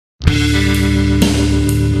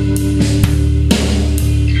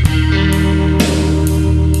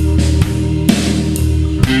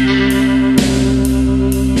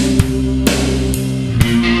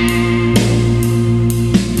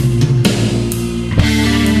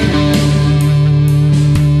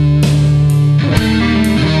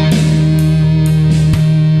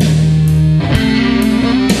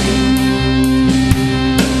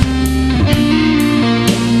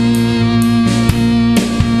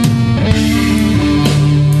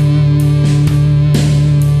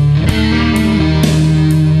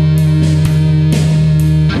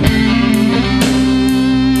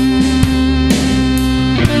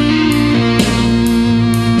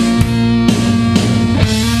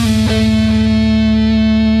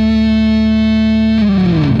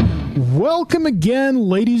Welcome again,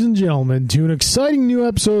 ladies and gentlemen, to an exciting new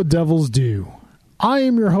episode of Devil's Due. I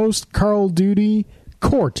am your host, Carl Duty.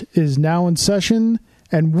 Court is now in session,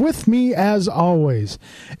 and with me, as always,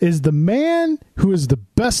 is the man who is the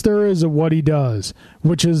best there is at what he does,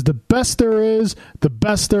 which is the best there is, the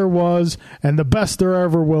best there was, and the best there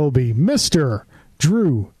ever will be, Mr.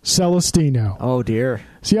 Drew Celestino. Oh, dear.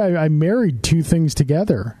 See, I married two things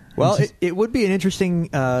together. Well, it would be an interesting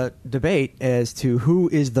debate as to who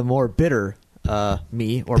is the more bitter,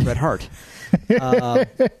 me or Bret Hart.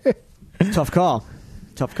 Tough call.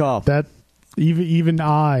 That even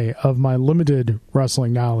I, of my limited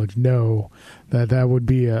wrestling knowledge, know that would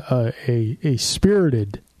be a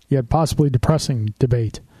spirited yet possibly depressing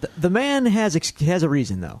debate. The man has a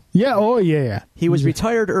reason, though. Yeah. Oh, yeah. He was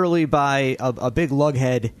retired early by a big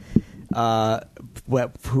lughead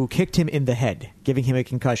who kicked him in the head, giving him a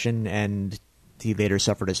concussion, and he later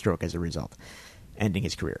suffered a stroke as a result, ending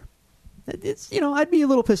his career. It's I'd be a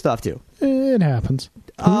little pissed off too. It happens.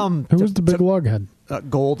 Who was the big lughead?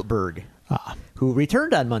 Goldberg, who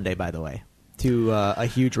returned on Monday, by the way, to a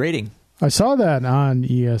huge rating. I saw that on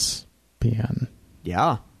ESPN.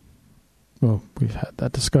 Yeah. Well, we've had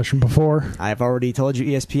that discussion before. I've already told you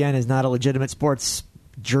ESPN is not a legitimate sports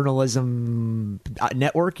journalism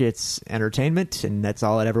network. It's entertainment, and that's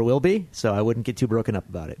all it ever will be, so I wouldn't get too broken up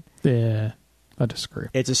about it. Yeah, I disagree.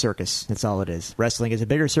 It's a circus. That's all it is. Wrestling is a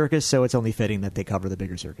bigger circus, so it's only fitting that they cover the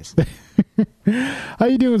bigger circus. How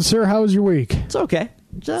you doing, sir? How was your week? It's okay.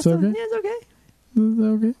 It's okay? Yeah, it's okay. It's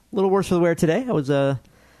okay. A little worse for the wear today. I was a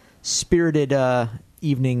spirited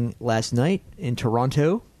evening last night in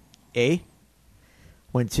Toronto.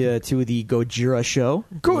 Went to the Gojira show.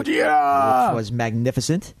 Gojira! Which was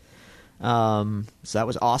magnificent. So that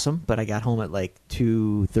was awesome, but I got home at like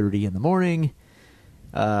 2:30 in the morning.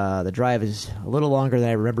 The drive is a little longer than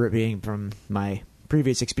I remember it being from my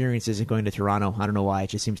previous experiences in going to Toronto. I don't know why. It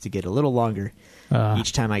just seems to get a little longer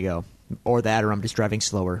each time I go. Or that, or I'm just driving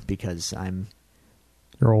slower because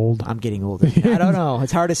You're old. I'm getting older. I don't know.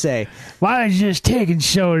 It's hard to say. Why is this taking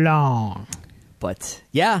so long? But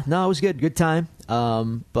yeah, no, it was good. Good time.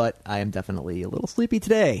 But I am definitely a little sleepy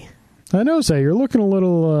today. I know, say you're looking a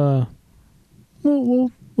little,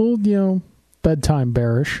 bedtime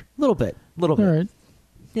bearish. A little bit. All right.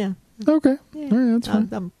 Yeah. Okay. Yeah. All right, that's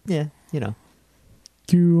fine.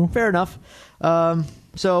 Fair enough.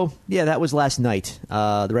 So yeah, that was last night.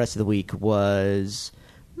 The rest of the week was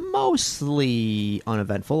mostly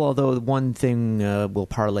uneventful, although one thing will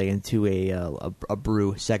parlay into a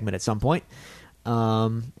brew segment at some point.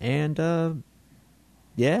 Yeah.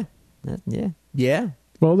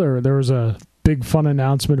 Well, there was a big fun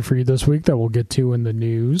announcement for you this week that we'll get to in the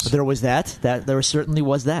news. There was that. There certainly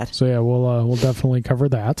was that. So yeah, we'll definitely cover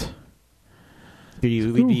that.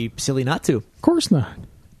 We'd be silly not to. Of course not.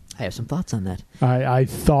 I have some thoughts on that. I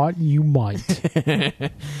thought you might.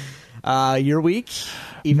 Your week?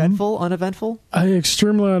 Eventful, uneventful?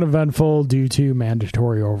 Extremely uneventful due to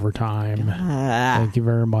mandatory overtime. Thank you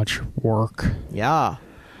very much, work. Yeah.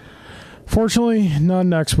 Fortunately, none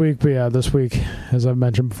next week, but yeah, this week, as I've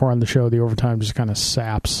mentioned before on the show, the overtime just kind of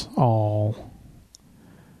saps all.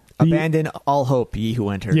 Abandon all hope, ye who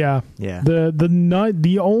enter. Yeah.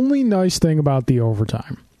 The only nice thing about the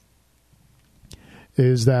overtime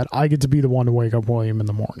is that I get to be the one to wake up William in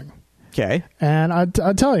the morning. Okay. And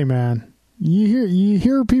I tell you, man, you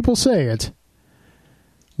hear people say it.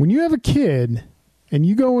 When you have a kid and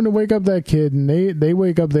you go in to wake up that kid and they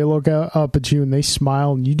wake up, they look up at you and they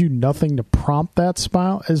smile and you do nothing to prompt that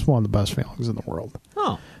smile, is one of the best feelings in the world.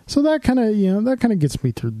 Oh. So that kind of gets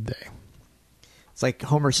me through the day. It's like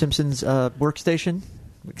Homer Simpson's workstation,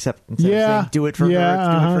 except instead of saying do it for her, it's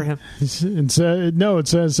do it for him. It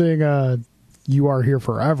says saying you are here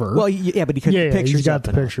forever. Well, yeah, but he pictures. He's got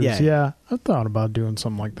the pictures. Yeah. I thought about doing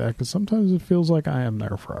something like that because sometimes it feels like I am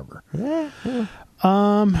there forever. Yeah.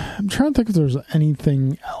 I'm trying to think if there's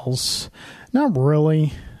anything else. Not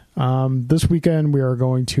really. This weekend we are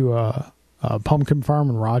going to a pumpkin farm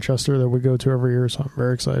in Rochester that we go to every year, so I'm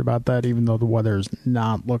very excited about that, even though the weather is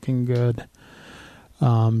not looking good.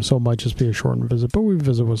 So it might just be a shortened visit, but we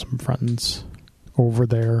visit with some friends over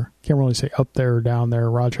there. Can't really say up there or down there.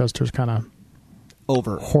 Rochester's kind of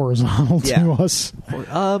over horizontal to us.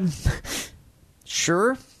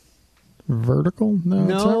 Sure. Vertical? No,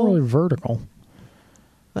 it's not really vertical.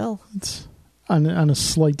 Well, it's on a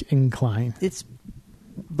slight incline. It's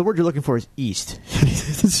the word you're looking for is east.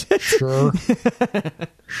 Sure.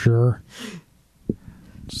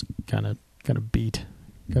 Just kind of beat.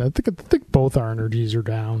 I think both our energies are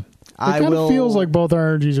down. kind of feels like both our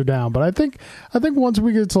energies are down, but I think once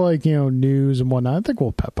we get to like, news and whatnot, I think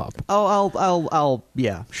we'll pep up. Oh,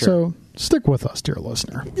 yeah, sure. So stick with us, dear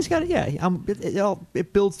listener. It's got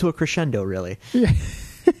it builds to a crescendo, really. Yeah.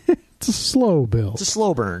 It's a slow build. It's a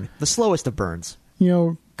slow burn, the slowest of burns.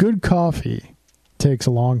 Good coffee takes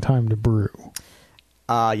a long time to brew.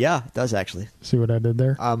 Yeah, it does actually. See what I did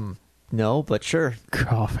there? No, but sure.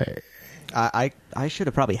 Coffee. I should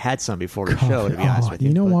have probably had some before the show, to be honest with you.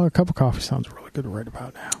 You know what? A cup of coffee sounds really good right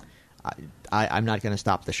about now. I'm not going to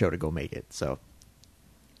stop the show to go make it, so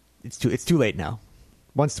it's too late now.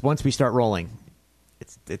 Once we start rolling,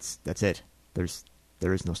 that's it.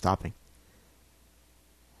 There is no stopping.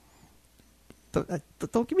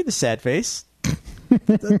 Don't give me the sad face.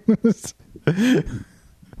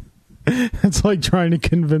 It's like trying to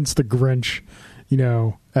convince the Grinch,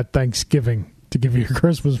 at Thanksgiving to give you a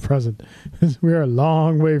Christmas present. We are a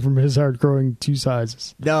long way from his heart growing 2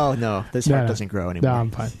 sizes. No, this heart doesn't grow anymore. No,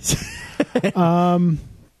 I'm fine.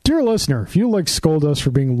 Dear listener, if you'd like to scold us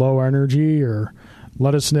for being low energy, or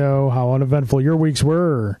let us know how uneventful your weeks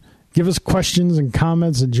were, or give us questions and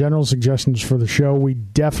comments and general suggestions for the show, we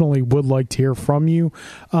definitely would like to hear from you.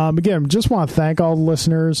 Again, just want to thank all the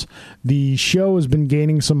listeners. The show has been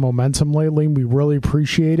gaining some momentum lately. We really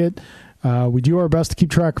appreciate it. We do our best to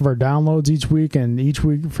keep track of our downloads each week, and each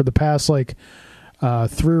week for the past 3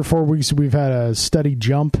 or 4 weeks, we've had a steady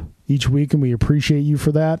jump each week, and we appreciate you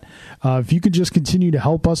for that. If you could just continue to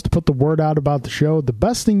help us to put the word out about the show, the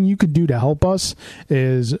best thing you could do to help us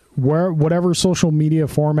is whatever social media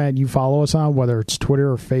format you follow us on, whether it's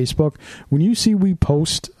Twitter or Facebook, when you see we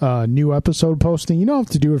post a new episode posting, you don't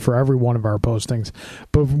have to do it for every one of our postings,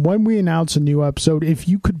 but when we announce a new episode, if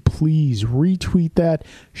you could please retweet that,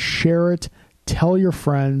 share it, tell your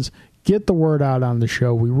friends, get the word out on the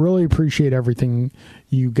show. We really appreciate everything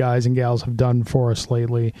you guys and gals have done for us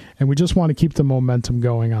lately, and we just want to keep the momentum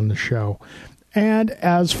going on the show. And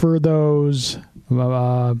as for those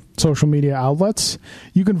social media outlets,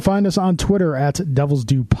 you can find us on Twitter at Devils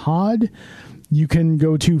Do Pod. You can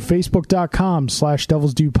go to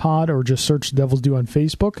facebook.com/Devils Do Pod, or just search Devils Do on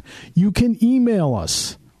Facebook. You can email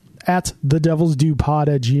us at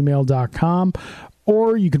thedevilsdopod@gmail.com.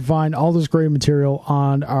 Or you can find all this great material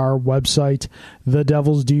on our website,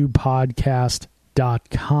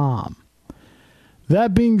 thedevilsdopodcast.com.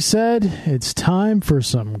 That being said, it's time for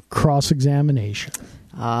some cross-examination.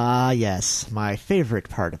 Yes. My favorite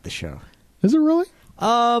part of the show. Is it really?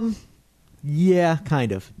 Yeah,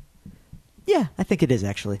 kind of. Yeah, I think it is,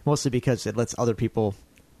 actually. Mostly because it lets other people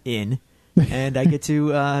in. And I get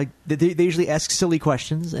to, they usually ask silly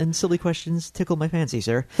questions, and silly questions tickle my fancy,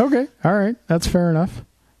 sir. Okay, all right, that's fair enough.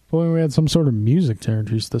 Well, we had some sort of music to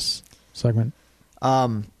introduce this segment.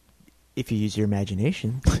 If you use your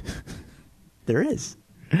imagination, there is.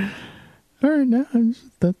 All right, no,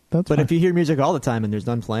 that's But fine. if you hear music all the time and there's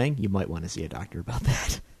none playing, you might want to see a doctor about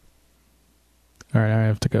that. All right, I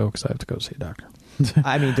have to go because I have to go see a doctor.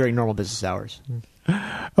 I mean, during normal business hours.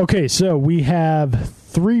 Okay, so we have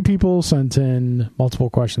 3 people sent in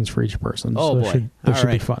multiple questions for each person. Oh, so boy. This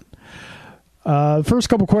should be fun. The first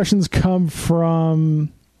couple questions come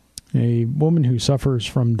from a woman who suffers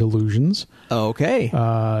from delusions. Okay.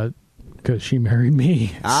 Because she married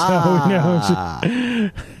me.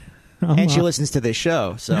 And she listens to this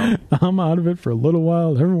show, so. I'm out of it for a little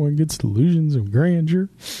while. Everyone gets delusions of grandeur.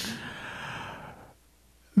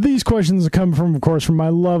 These questions come from, of course, from my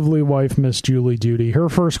lovely wife, Miss Julie Duty. Her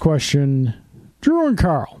first question, Drew and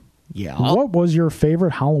Carl. Yeah. What was your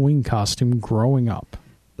favorite Halloween costume growing up?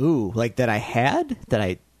 Ooh, like that I had? That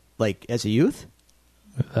I, like, as a youth?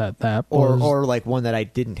 That was or like one that I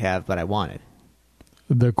didn't have, but I wanted.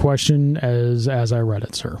 The question as I read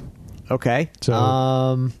it, sir. Okay.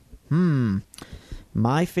 So,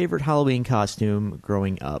 my favorite Halloween costume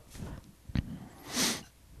growing up.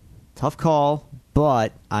 Tough call,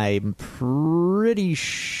 but I'm pretty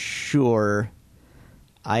sure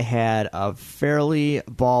I had a fairly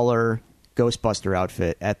baller Ghostbuster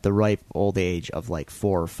outfit at the ripe old age of like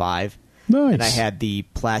 4 or 5. Nice. And I had the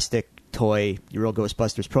plastic toy Real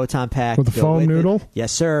Ghostbusters Proton Pack. With the foam noodle? It.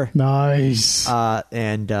 Yes, sir. Nice.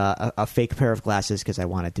 And a fake pair of glasses because I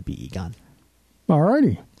wanted to be Egon.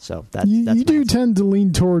 Alrighty. So that's you do answer. tend to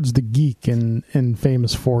lean towards the geek in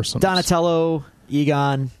famous foursomes. Donatello,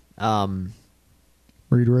 Egon,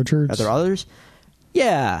 Reed Richards. Are there others?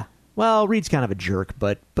 Yeah. Well, Reed's kind of a jerk,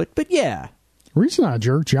 but yeah. Reed's not a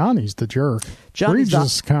jerk. Johnny's the jerk. Johnny's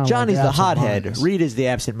just kind of Johnny's like the hothead. absent-minded. Reed is the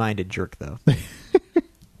absent-minded jerk, though.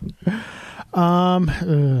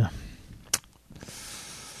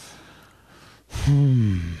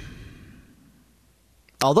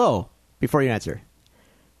 Although, before you answer,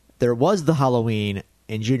 there was the Halloween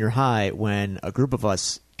in junior high when a group of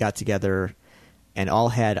us got together and all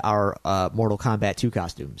had our Mortal Kombat 2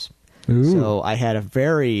 costumes. Ooh. So I had a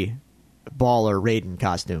very baller Raiden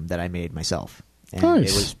costume that I made myself. And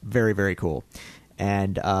Nice. It was very, very cool.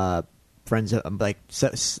 And friends,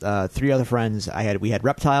 three other friends, we had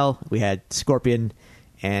Reptile, we had Scorpion,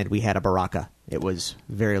 and we had a Baraka. It was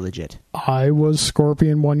very legit. I was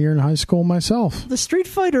Scorpion 1 year in high school myself. The Street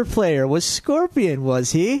Fighter player was Scorpion,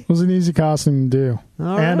 was he? It was an easy costume to do.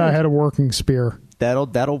 All and right. I had a working spear.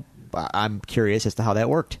 That'll. I'm curious as to how that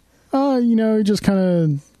worked. You just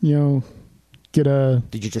kind of, get a...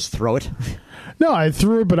 Did you just throw it? No, I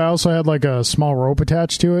threw it, but I also had like a small rope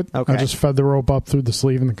attached to it. Okay. I just fed the rope up through the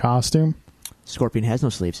sleeve in the costume. Scorpion has no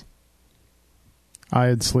sleeves. I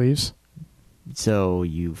had sleeves. So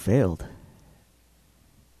you failed.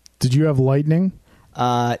 Did you have lightning?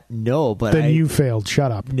 No, but Then you failed.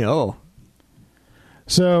 Shut up. No.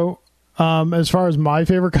 So, as far as my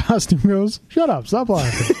favorite costume goes, shut up. Stop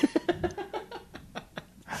laughing.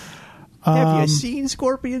 Have you seen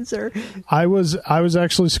Scorpion, sir? I was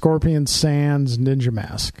actually Scorpion Sans Ninja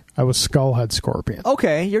Mask. I was Skullhead Scorpion.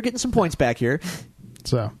 Okay, you're getting some points back here.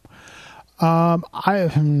 So,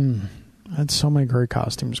 I had so many great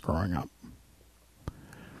costumes growing up.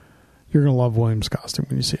 You're going to love William's costume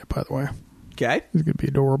when you see it, by the way. Okay. It's going to be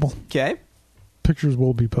adorable. Okay. Pictures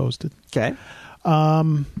will be posted. Okay.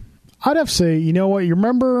 I'd have to say, you know what? You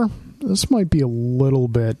remember, this might be a little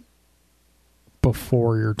bit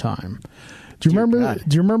before your time. Do you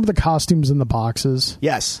remember the costumes in the boxes?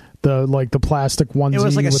 Yes. The plastic onesie It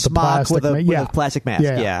was like a with the smock plastic with a plastic mask.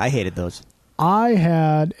 Yeah. Yeah, I hated those. I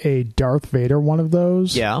had a Darth Vader one of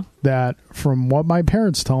those. Yeah. That, from what my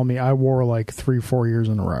parents tell me, I wore like 3-4 years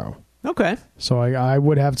in a row. Okay. So I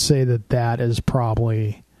would have to say that is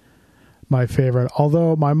probably my favorite.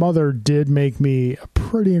 Although my mother did make me a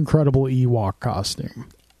pretty incredible Ewok costume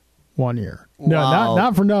 1 year. No, Wow.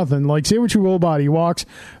 not for nothing. Like, say what you will about Ewoks,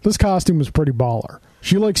 this costume was pretty baller.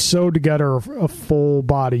 She sewed together a full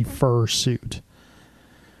body fur suit.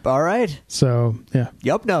 All right. So yeah.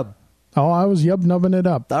 Yup nub. Oh, I was nubbing it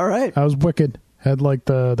up. All right. I was wicked. Had like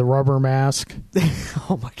the rubber mask.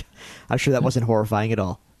 Oh my god. I'm sure that wasn't horrifying at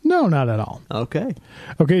all. No, not at all. Okay.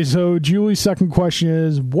 Okay, so Julie's second question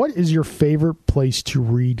is, what is your favorite place to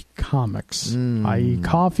read comics? I.e.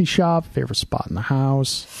 coffee shop, favorite spot in the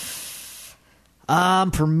house?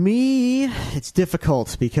 For me, it's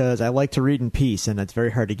difficult because I like to read in peace, and it's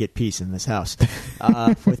very hard to get peace in this house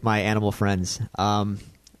with my animal friends.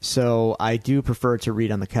 So I do prefer to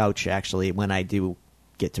read on the couch, actually, when I do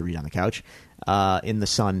get to read on the couch, in the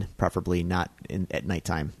sun, preferably, not at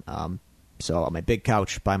nighttime. So on my big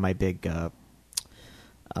couch by my big,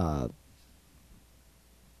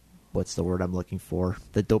 what's the word I'm looking for?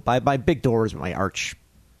 By my big doors, my arch,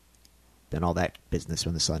 and all that business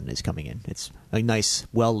when the sun is coming in. It's a nice,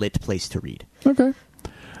 well-lit place to read. Okay.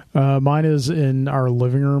 Mine is in our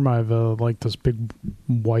living room. I have this big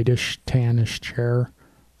whitish, tannish chair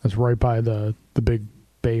that's right by the big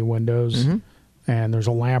bay windows, and there's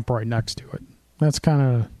a lamp right next to it. That's kind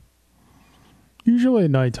of usually at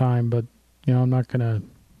nighttime, but I'm not going to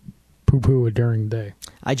poo-poo it during the day.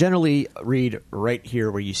 I generally read right here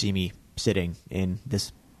where you see me sitting in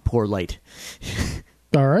this poor light.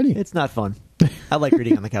 Alrighty. It's not fun. I like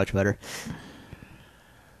reading on the couch better.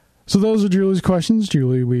 So those are Julie's questions.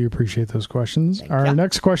 Julie, we appreciate those questions. Our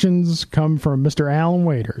next questions come from Mr. Alan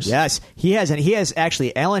Waiters. Yes,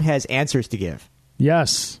 Alan has answers to give.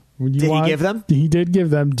 Yes. Did he give them? He did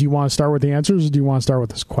give them. Do you want to start with the answers, or do you want to start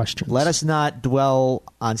with his questions? Let us not dwell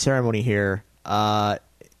on ceremony here.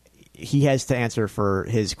 He has to answer for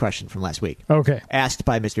his question from last week. Okay. Asked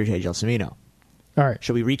by Mr. J. Gelsomino. All right.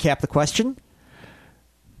 Should we recap the question?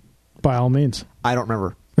 By all means. I don't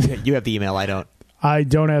remember. You have the email. I don't. I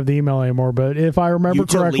don't have the email anymore, but if I remember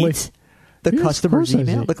correctly... Delete the customer's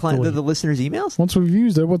email? The listener's emails? Once we've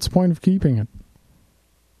used it, what's the point of keeping it?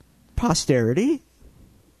 Posterity?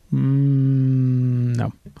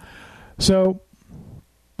 No. So...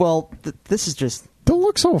 Well, this is just... Don't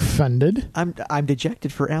look so offended. I'm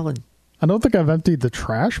dejected for Alan. I don't think I've emptied the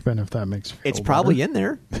trash bin, if that makes you feel It's probably better. in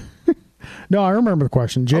there. No, I remember the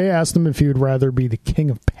question. Jay asked him if he would rather be the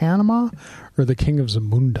king of Panama or the king of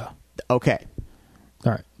Zamunda. Okay.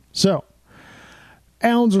 All right. So,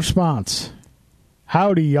 Alan's response.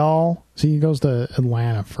 Howdy, y'all. See, he goes to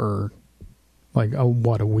Atlanta for, a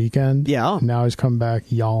weekend? Yeah. And now he's come back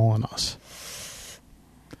y'alling us.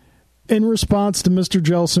 In response to Mr.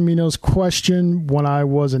 Gelsomino's question, when I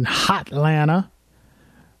was in hot Atlanta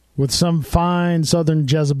with some fine southern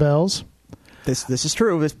Jezebels, This is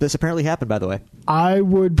true. This apparently happened, by the way. I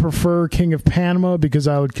would prefer King of Panama because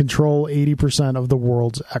I would control 80% of the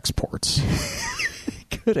world's exports.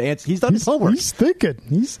 Good answer. He's done his homework. He's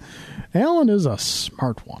thinking. Alan is a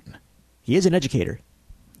smart one. He is an educator.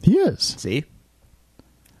 He is. See?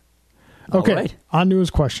 Okay, right. On to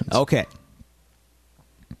his questions. Okay.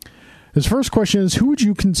 His first question is, who would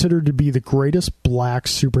you consider to be the greatest black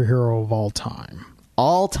superhero of all time?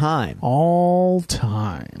 All time. All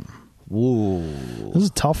time. Ooh. This is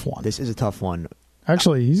a tough one. This is a tough one.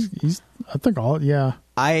 Actually, he's I think all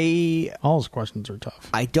his questions are tough.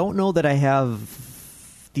 I don't know that I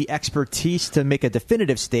have the expertise to make a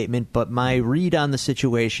definitive statement, but my read on the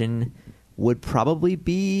situation would probably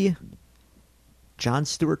be John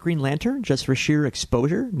Stewart Green Lantern, just for sheer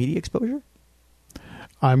exposure, media exposure.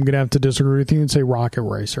 I'm going to have to disagree with you and say Rocket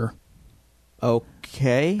Racer.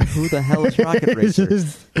 Okay. Who the hell is Rocket Racer?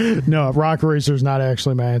 No, Rocket Racer is not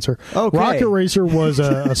actually my answer. Okay. Rocket Racer was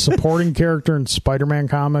a supporting character in Spider-Man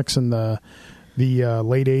comics in the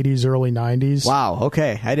late 80s, early 90s. Wow.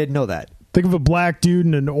 Okay. I didn't know that. Think of a black dude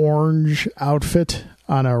in an orange outfit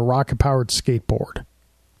on a rocket-powered skateboard.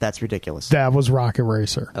 That's ridiculous. That was Rocket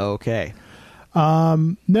Racer. Okay.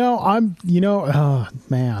 No,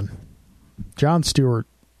 man. John Stewart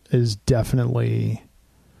is definitely...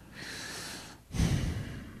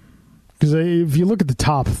 Because if you look at the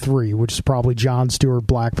top three, which is probably John Stewart,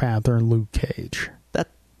 Black Panther, and Luke Cage.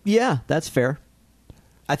 Yeah, that's fair.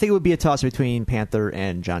 I think it would be a toss between Panther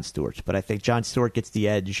and John Stewart, but I think John Stewart gets the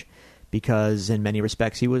edge because in many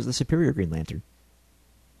respects he was the superior Green Lantern.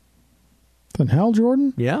 Then Hal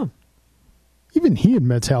Jordan? Yeah. Even he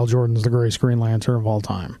admits Hal Jordan's the greatest Green Lantern of all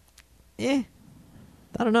time. I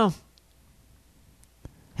don't know.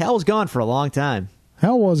 Hal was gone for a long time.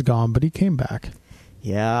 Hal was gone, but he came back.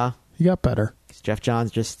 Yeah. He got better. Jeff Johns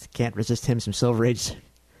just can't resist him some Silver Age.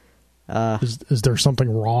 Is there something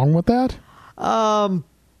wrong with that?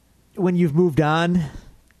 When you've moved on,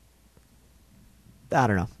 I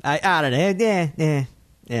don't know. I don't know.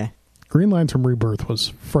 Yeah. Green Lantern Rebirth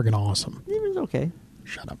was friggin' awesome. It was okay.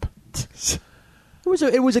 Shut up.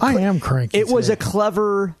 I am cranky. It was today. a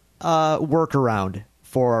clever workaround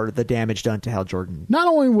for the damage done to Hal Jordan. Not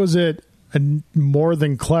only was it more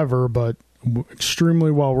than clever, but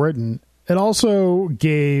extremely well written, it also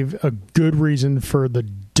gave a good reason for the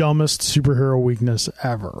dumbest superhero weakness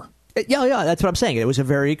ever. Yeah, that's what I'm saying. It was a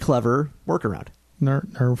very clever workaround.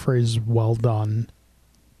 Our phrase, well done.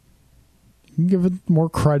 You can give it more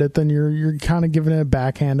credit than you're kind of giving it a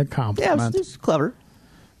backhanded compliment. Yeah, it's clever.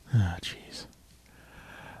 Ah, jeez.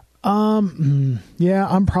 Yeah,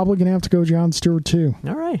 I'm probably gonna have to go John Stewart too.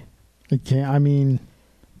 All right.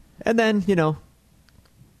 And then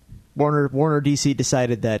Warner DC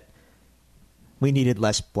decided that we needed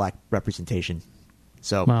less black representation.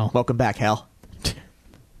 So welcome back, Hal.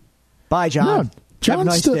 Bye, John. No, have a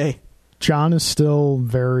nice day. John is still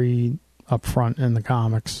very upfront in the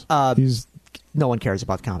comics. No one cares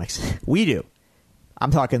about comics. We do.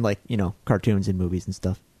 I'm talking cartoons and movies and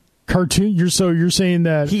stuff. Cartoon? You're saying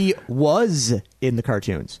that he was in the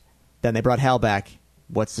cartoons. Then they brought Hal back.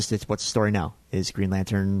 What's the story now? Is Green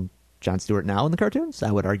Lantern John Stewart now in the cartoons?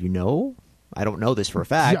 I would argue no. I don't know this for a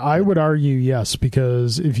fact. Yeah, I would argue yes,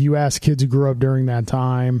 because if you ask kids who grew up during that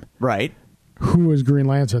time, right, who was Green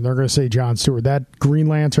Lantern, they're going to say John Stewart. That Green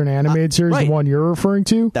Lantern animated series, right, the one you're referring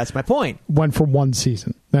to, that's my point, went for one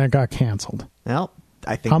season. Then it got canceled. Well,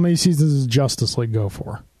 I think... How many seasons does Justice League go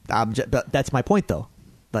for? But that's my point, though.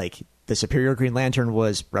 Like, the superior Green Lantern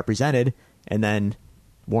was represented, and then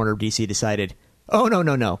Warner DC decided, oh,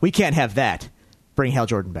 no, we can't have that. Bring Hal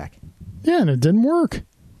Jordan back. Yeah, and it didn't work.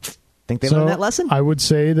 Think they learned that lesson? I would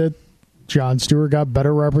say that John Stewart got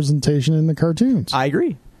better representation in the cartoons. I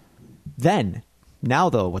agree. Now,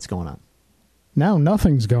 though, what's going on? Now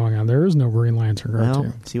nothing's going on. There is no Green Lantern cartoon.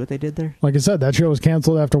 Well, see what they did there? Like I said, that show was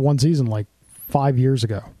canceled after one season, like 5 years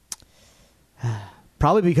ago.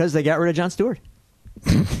 Probably because they got rid of John Stewart.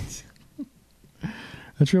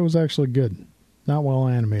 That show was actually good. Not well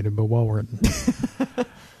animated, but well written.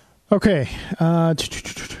 Okay. All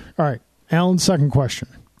right. Alan's second question.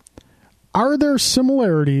 Are there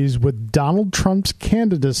similarities with Donald Trump's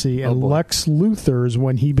candidacy and Lex Luthor's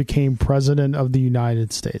when he became president of the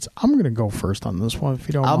United States? I'm going to go first on this one, if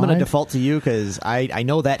you don't mind. I'm going to default to you because I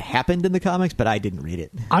know that happened in the comics, but I didn't read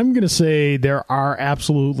it. I'm going to say there are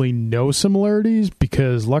absolutely no similarities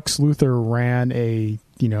because Lex Luthor ran a,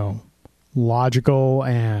 logical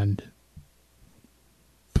and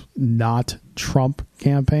not Trump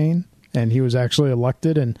campaign. And he was actually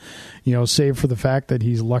elected, and, save for the fact that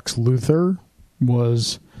he's Lex Luthor,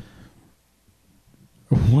 was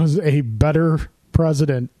a better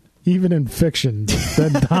president even in fiction,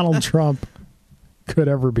 that Donald Trump could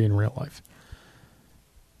ever be in real life.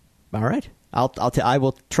 All right. I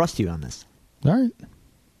will trust you on this. All right.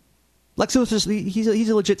 Lex Luthor's he's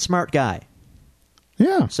a legit smart guy.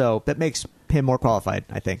 Yeah. So that makes him more qualified,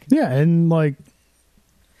 I think. Yeah, and like.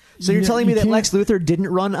 So you're telling me that Lex Luthor didn't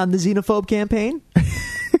run on the xenophobe campaign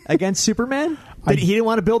against Superman? He didn't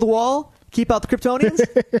want to build a wall, keep out the Kryptonians,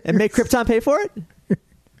 and make Krypton pay for it?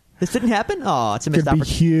 This didn't happen? Oh, it's a missed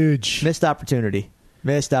opportunity. Huge. Missed opportunity.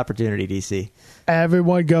 Missed opportunity, DC.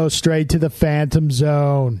 Everyone goes straight to the Phantom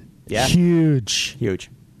Zone. Yeah. Huge.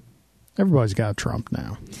 Huge. Everybody's got Trump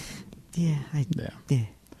now. Yeah. Yeah.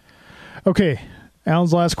 Okay.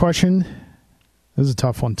 Alan's last question. This is a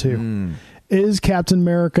tough one, too. Is Captain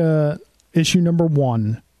America issue number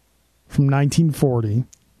 1 from 1940,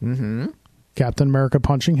 Captain America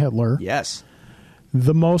punching Hitler, yes,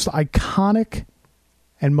 the most iconic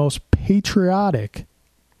and most patriotic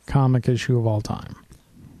comic issue of all time?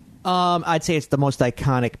 I'd say it's the most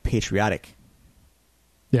iconic patriotic.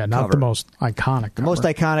 Yeah, not cover. The most iconic. The most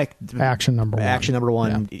iconic action number 1. Action number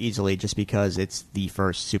 1 easily, just because it's the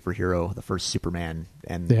first superhero, the first Superman,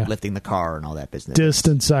 and lifting the car and all that business.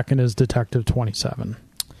 Distant second is Detective 27.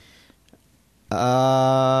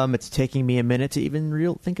 It's taking me a minute to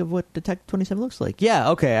even think of what Detective 27 looks like.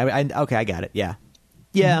 Yeah, okay, I got it.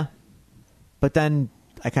 Yeah. But then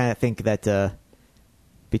I kind of think that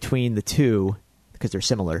between the two, because they're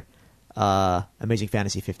similar, Amazing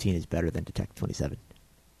Fantasy 15 is better than Detective 27.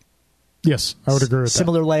 Yes, I would agree with that.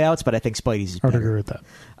 Similar layouts, but I think Spidey's is better. I would agree with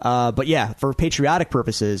that. But yeah, for patriotic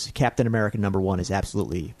purposes, Captain America number 1 is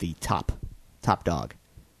absolutely the top dog.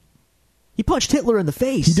 He punched Hitler in the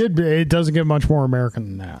face. He did. It doesn't get much more American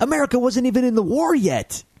than that. America wasn't even in the war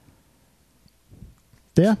yet.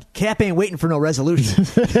 Yeah. Cap ain't waiting for no resolution.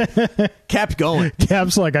 Cap's going.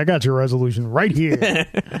 Cap's like, I got your resolution right here.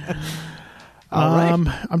 All right.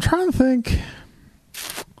 I'm trying to think.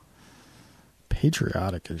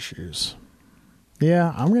 Patriotic issues.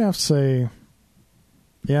 Yeah, I'm gonna have to say.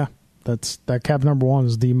 Yeah, that Cap number 1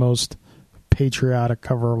 is the most patriotic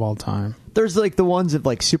cover of all time. There's like the ones of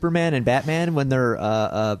like Superman and Batman when they're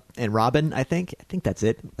and Robin. I think that's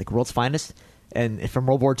it. Like World's Finest and from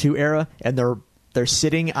World War II era, and they're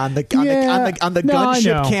sitting on the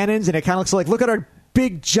gunship cannons, and it kind of looks like, look at our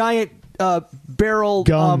big giant barrel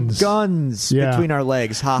guns between our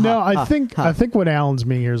legs. I think what Alan's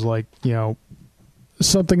meaning here is like,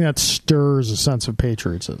 something that stirs a sense of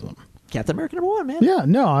patriotism. Captain America number 1, man. Yeah,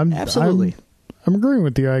 no, I'm absolutely. I'm agreeing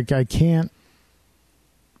with you. I can't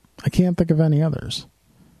think of any others.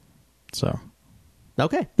 So,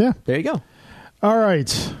 okay, yeah, there you go. All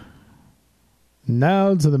right,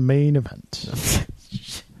 now to the main event,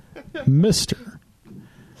 Mr.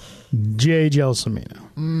 J.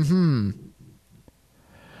 Gelsomino.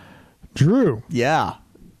 Drew. Yeah.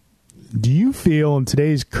 Do you feel in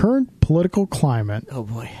today's current political climate, oh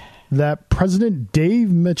boy, that President Dave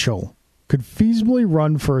Mitchell could feasibly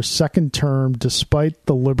run for a second term despite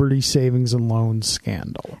the Liberty Savings and Loans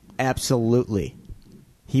scandal? Absolutely.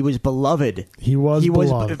 He was beloved. He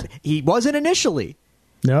beloved. He wasn't initially.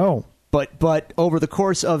 No. But over the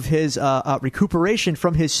course of his recuperation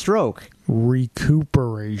from his stroke.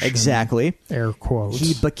 Recuperation. Exactly. Air quotes.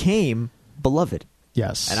 He became beloved.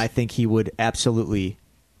 Yes. And I think he would absolutely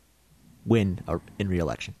win in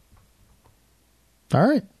re-election. All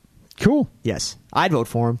right. Cool. Yes. I'd vote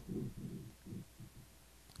for him.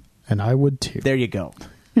 And I would too. There you go.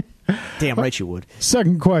 Damn right you would.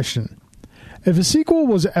 Second question. If a sequel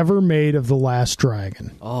was ever made of The Last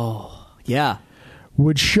Dragon. Oh, yeah.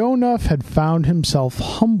 Would Sho'nuff had found himself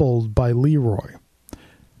humbled by Leroy?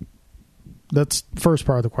 That's the first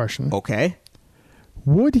part of the question. Okay.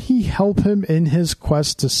 Would he help him in his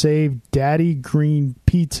quest to save Daddy Green's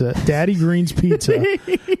Pizza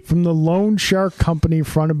from the loan shark company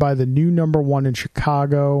fronted by the new number 1 in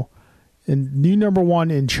Chicago and new number 1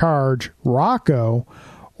 in charge, Rocco?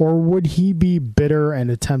 Or would he be bitter and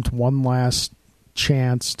attempt one last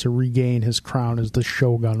chance to regain his crown as the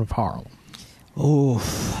Shogun of Harlem? Oh,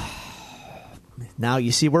 now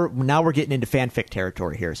you see we're getting into fanfic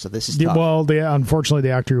territory here, so this is tough. Well, unfortunately,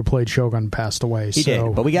 the actor who played Shogun passed away. He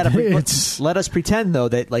did, but we got to let us pretend though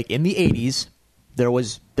that like in the 80s there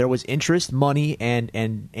was interest, money, and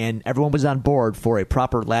everyone was on board for a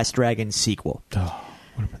proper Last Dragon sequel. Oh,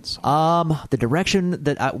 would have been so. The direction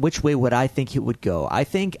which way would I think it would go? I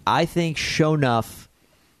think Sho'nuff.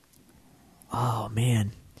 Oh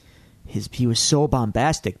man. He was so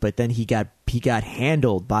bombastic, but then he got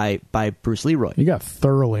handled by Bruce Leroy. He got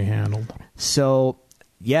thoroughly handled. So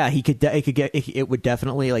yeah, it would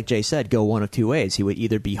definitely, like Jay said, go one of two ways. He would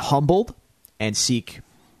either be humbled and seek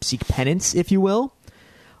seek penance, if you will,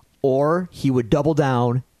 or he would double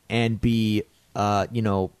down and be,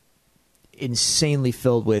 insanely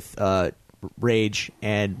filled with rage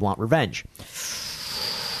and want revenge.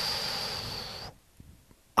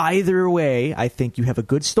 Either way, I think you have a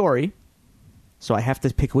good story. So I have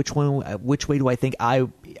to pick which way do I think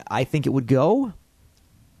I think it would go?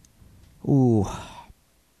 Ooh.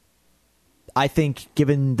 I think,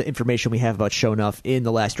 given the information we have about Sho'nuff in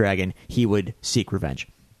The Last Dragon, he would seek revenge.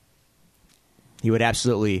 He would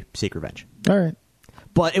absolutely seek revenge. All right.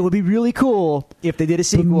 But it would be really cool if they did a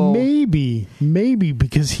sequel. But maybe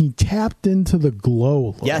because he tapped into the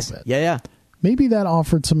glow a little bit. Yeah. Maybe that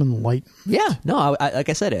offered some enlightenment. Yeah. No, like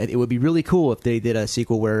I said, it would be really cool if they did a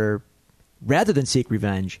sequel where, rather than seek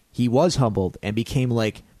revenge, he was humbled and became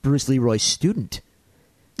like Bruce Leroy's student.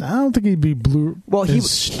 I don't think he'd be his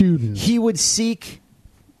student. He would seek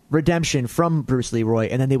redemption from Bruce Leroy,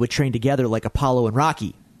 and then they would train together like Apollo and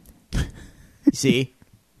Rocky. You see?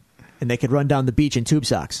 And they could run down the beach in tube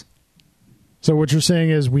socks. So what you're saying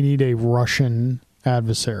is we need a Russian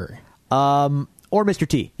adversary. Or Mr.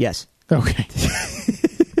 T, yes. Okay.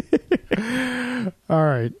 All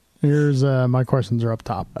right. Here's my questions are up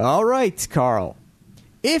top. All right, Carl.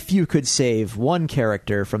 If you could save one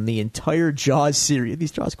character from the entire Jaws series,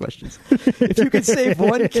 these Jaws questions. If you could save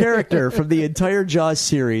one character from the entire Jaws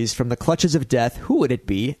series from the clutches of death, who would it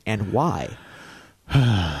be and why?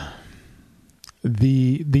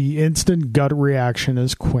 The instant gut reaction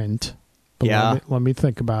is Quint. But yeah. Let me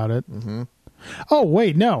think about it. Mm-hmm. Oh,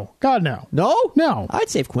 wait, no. God, no. No?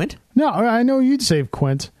 I'd save Quint. No, I know you'd save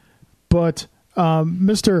Quint, but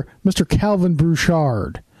Mr. Calvin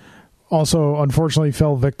Bouchard also unfortunately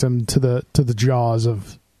fell victim to the jaws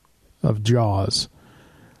of Jaws.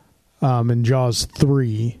 In Jaws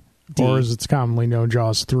 3, D. or as it's commonly known,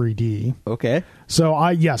 Jaws 3D. Okay. So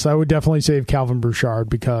I would definitely save Calvin Bouchard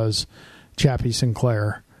because Chappie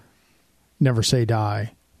Sinclair, Never Say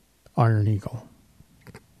Die, Iron Eagle.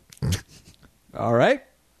 All right.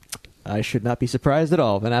 I should not be surprised at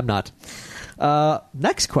all, and I'm not.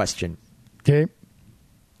 Next question. Okay.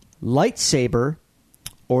 Lightsaber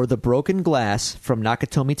or the broken glass from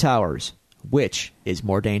Nakatomi Towers, which is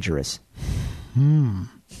more dangerous?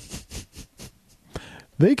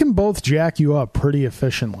 They can both jack you up pretty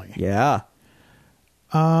efficiently. Yeah.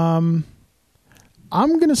 I'm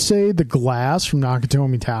going to say the glass from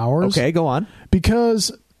Nakatomi Towers. Okay, go on.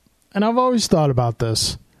 Because, and I've always thought about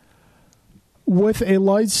this, with a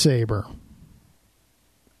lightsaber,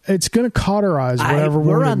 it's going to cauterize whatever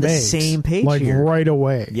we're wound on it the makes, same page like here. right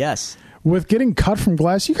away. Yes. With getting cut from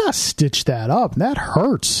glass, you got to stitch that up. And that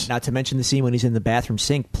hurts. Not to mention the scene when he's in the bathroom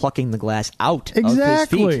sink plucking the glass out of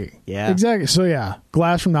Exactly. his feet. Yeah. Exactly. So, yeah,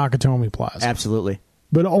 glass from Nakatomi Plaza. Absolutely.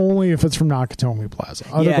 But only if it's from Nakatomi Plaza.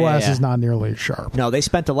 Other glass is not nearly as sharp. No, they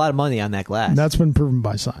spent a lot of money on that glass. And that's been proven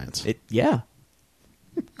by science. Yeah.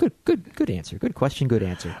 Good answer. Good question, good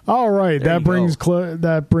answer. All right. There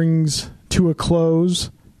That brings to a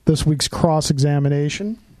close this week's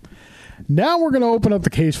cross-examination. Now we're going to open up the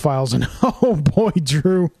case files. And, oh, boy,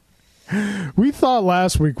 Drew, we thought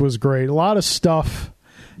last week was great. A lot of stuff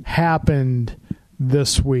happened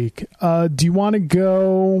this week. Do you want to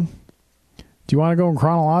go in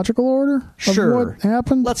chronological order? Sure. What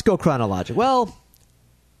happened? Let's go chronological. Well,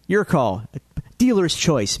 your call. Dealer's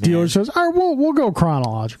choice, man. Dealer's choice. All right, we'll go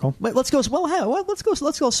chronological. Wait, let's go. Well, let's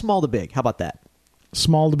go small to big. How about that?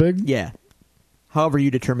 Small to big? Yeah. However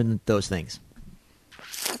you determine those things.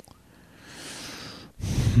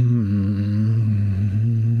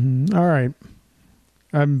 All right.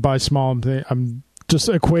 By small, I'm just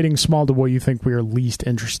equating small to what you think we are least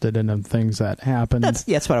interested in things that happened. That's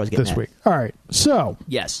what I was getting this at. week. All right. So,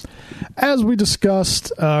 yes, as we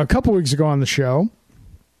discussed a couple weeks ago on the show,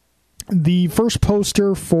 the first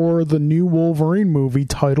poster for the new Wolverine movie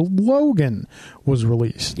titled Logan was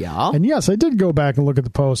released. Yeah. And yes, I did go back and look at the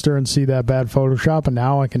poster and see that bad Photoshop, and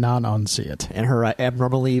now I cannot unsee it. And her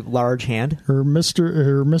abnormally large hand. Her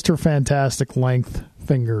Mr. Fantastic length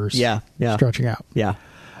fingers. Yeah. Stretching out. Yeah.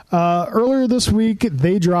 Earlier this week,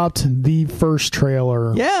 they dropped the first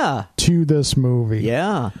trailer to this movie.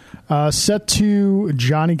 Yeah. Set to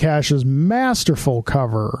Johnny Cash's masterful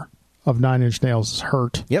cover of Nine Inch Nails'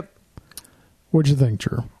 Hurt. Yep. What'd you think,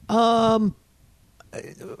 Drew? The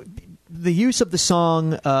use of the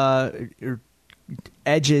song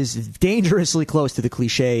edges dangerously close to the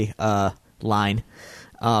cliche line,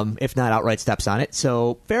 if not outright steps on it.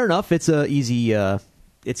 So fair enough. It's a easy.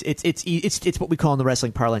 It's what we call in the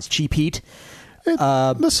wrestling parlance cheap heat.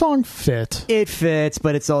 The song fit. It fits,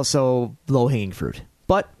 but it's also low hanging fruit.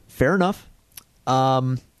 But fair enough.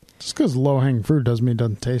 Just because low hanging fruit doesn't mean it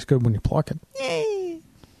doesn't taste good when you pluck it.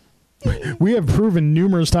 We have proven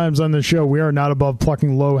numerous times on the show we are not above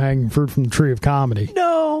plucking low-hanging fruit from the tree of comedy.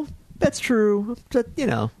 No, that's true. But,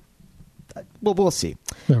 we'll see.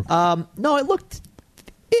 No. No, it looked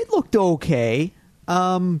okay.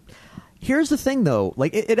 Here's the thing, though.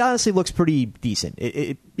 Like, it honestly looks pretty decent.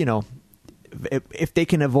 If they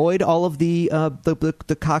can avoid all of the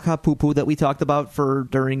caca poo poo that we talked about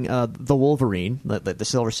during the Wolverine, the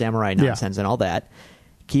Silver Samurai nonsense and all that,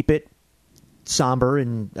 keep it somber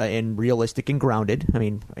and realistic and grounded. I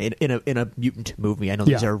mean, in a mutant movie, I know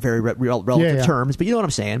these are very relative terms, but you know what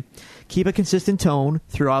I'm saying. Keep a consistent tone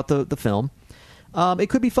throughout the film. It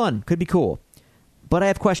could be fun, could be cool, but I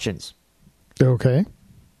have questions. Okay.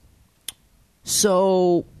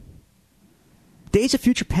 So, Days of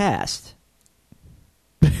Future Past.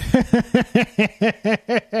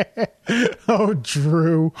 Oh,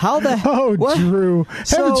 Drew. What? Drew.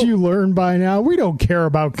 Haven't you learned by now? We don't care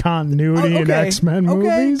about continuity in X-Men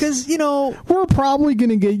movies. Because, we're probably going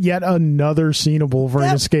to get yet another scene of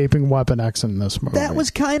Wolverine escaping Weapon X in this movie. That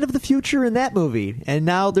was kind of the future in that movie. And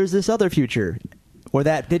now there's this other future where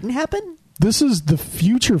that didn't happen? This is the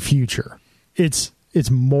future. It's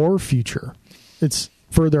more future. It's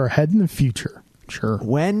further ahead in the future. Sure.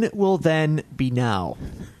 When will then be now?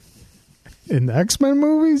 In the X-Men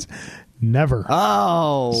movies? Never.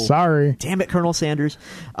 Oh. Sorry. Damn it, Colonel Sanders.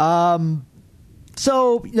 It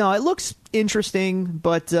looks interesting,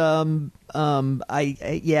 but I'm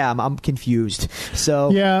confused. So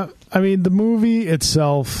yeah, I mean, the movie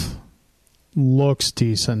itself looks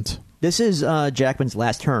decent. This is Jackman's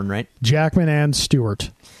last turn, right? Jackman and Stewart.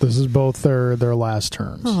 This is both their last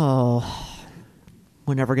turns. Oh.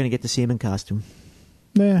 We're never going to get to see him in costume.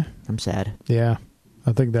 Yeah. I'm sad. Yeah.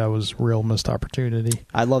 I think that was real missed opportunity.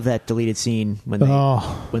 I love that deleted scene when they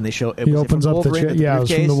show. He opens up the chest. Yeah, it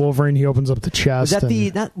was from the Wolverine. He opens up the chest.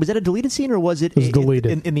 Was that a deleted scene or was it? It was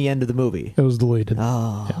deleted in the end of the movie. It was deleted.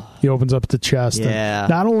 Oh, yeah. He opens up the chest. Yeah. And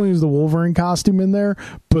not only is the Wolverine costume in there,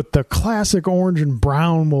 but the classic orange and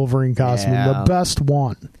brown Wolverine costume, the best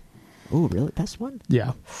one. Oh, really? Best one?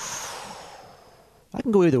 Yeah. I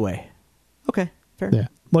can go either way. Okay, fair. Yeah,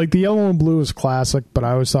 like the yellow and blue is classic, but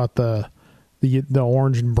I always thought the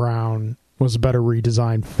orange and brown was a better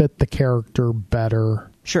redesign, fit the character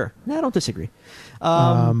better. Sure. No, I don't disagree.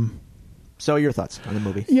 So your thoughts on the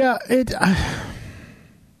movie? Yeah, it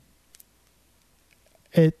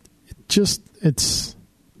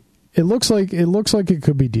looks like it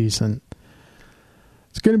could be decent.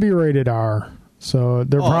 It's going to be rated R, so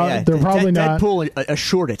they're probably not. Deadpool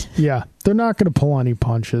assured it. Yeah, they're not going to pull any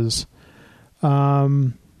punches.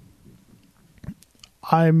 I'm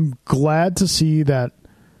glad to see that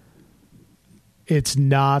it's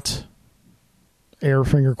not, air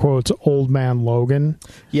finger quotes, Old Man Logan.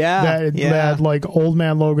 Yeah. That like Old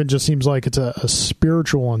Man Logan just seems like it's a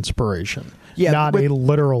spiritual inspiration. Yeah, not a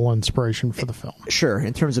literal inspiration for the film. Sure,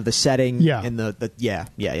 in terms of the setting. Yeah. And the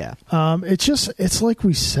it's like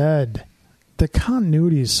we said, the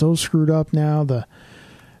continuity is so screwed up now.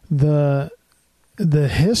 The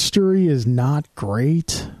history is not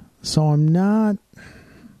great, so I'm not.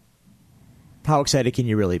 How excited can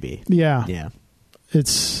you really be? Yeah. Yeah.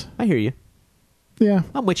 I hear you. Yeah.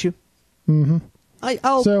 I'm with you. Mm-hmm.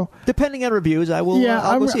 So depending on reviews, I will. Yeah,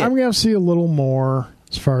 I'm going to see a little more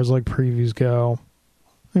as far as like previews go.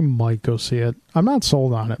 I might go see it. I'm not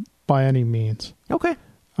sold on it by any means. Okay.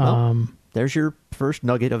 Well, there's your first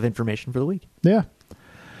nugget of information for the week. Yeah.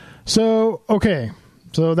 So, okay.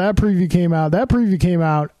 So that preview came out. That preview came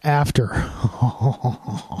out after.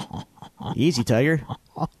 Easy, Tiger.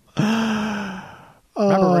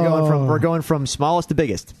 Remember, we're going from smallest to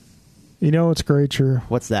biggest. You know what's great, Drew?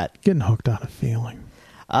 What's that? Getting hooked on a feeling.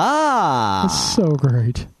 Ah, it's so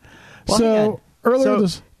great. Well, so earlier,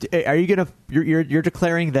 are you gonna? You're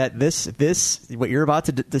declaring that this what you're about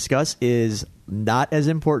to discuss is not as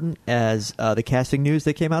important as the casting news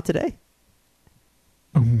that came out today?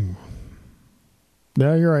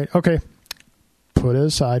 No, you're right. Okay, put it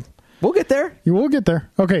aside. We'll get there. You will get there.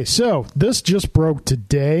 Okay, so this just broke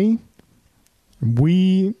today.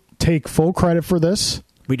 We take full credit for this.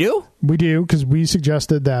 We do? We do, because we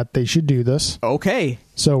suggested that they should do this. Okay.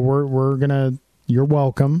 So we're gonna. You're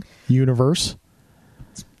welcome, universe.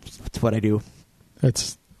 That's what I do.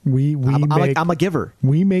 I'm a giver.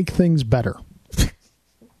 We make things better.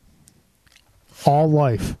 All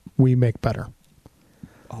life we make better.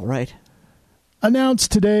 All right.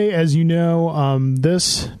 Announced today, as you know,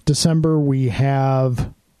 this December we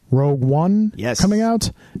have Rogue One coming out.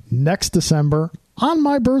 Next December, on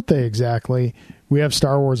my birthday exactly, we have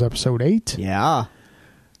Star Wars Episode 8. Yeah.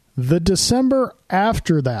 The December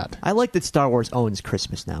after that. I like that Star Wars owns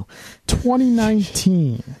Christmas now.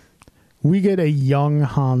 2019. we get a young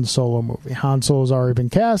Han Solo movie. Han Solo's already been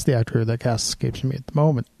cast. The actor that cast escapes me at the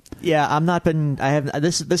moment. Yeah, I'm not been. I have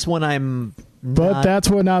this one. I'm. But that's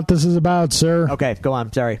what not this is about, sir. Okay, go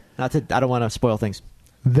on. Sorry, not to. I don't want to spoil things.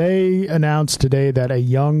 They announced today that a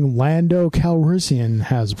young Lando Calrissian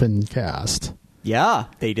has been cast. Yeah,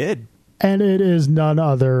 they did. And it is none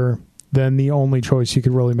other than the only choice you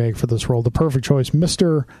could really make for this role. The perfect choice,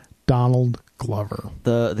 Mr. Donald Glover.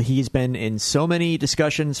 He's been in so many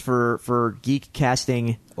discussions for geek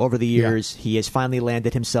casting over the years. Yeah. He has finally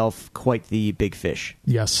landed himself quite the big fish.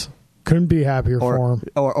 Yes. Couldn't be happier for him.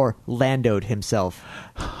 Or Landoed himself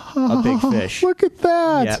a big fish. Look at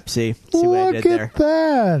that. Yep, see what I did there. Look at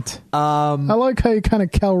that. I like how you kind of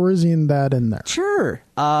Calrissian that in there. Sure.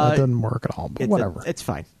 That doesn't work at all, but whatever. It's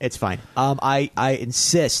fine. It's fine. I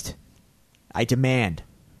insist, I demand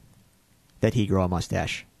that he grow a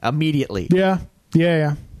mustache immediately. Yeah,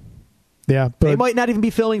 but they might not even be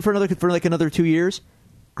filming for another 2 years.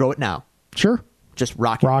 Grow it now. Sure. Just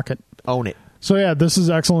rock it. Own it. So yeah, this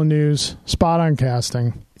is excellent news. Spot on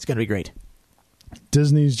casting. It's going to be great.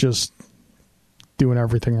 Disney's just doing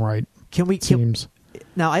everything right. Seems.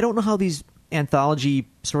 Now, I don't know how these anthology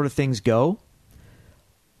sort of things go.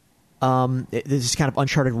 This is kind of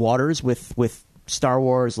uncharted waters with Star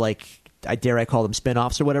Wars, like, I call them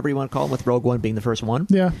spin-offs or whatever you want to call them, with Rogue One being the first one.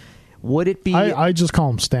 Yeah. Would it be... I just call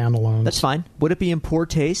them standalones. That's fine. Would it be in poor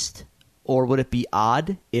taste, or would it be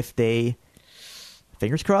odd if they,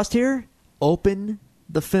 fingers crossed here, open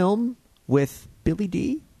the film with Billy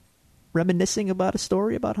D reminiscing about a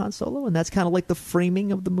story about Han Solo, and that's kind of like the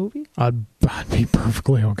framing of the movie? I'd be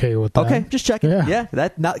perfectly okay with that. Okay, just checking. Yeah.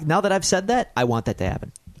 That now that I've said that, I want that to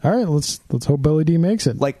happen. All right, let's hope Billy D makes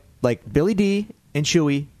it. Like Billy D and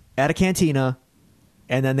Chewie at a cantina,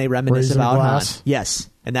 and then they reminisce about Han. Yes,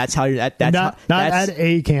 and that's how you're. That's not at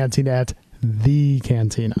a cantina, at the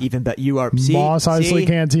cantina. Even better, you are Mos Eisley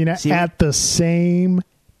Cantina at the same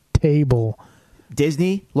table.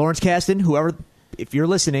 Disney, Lawrence Kasdan, whoever, if you're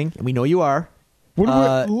listening, and we know you are,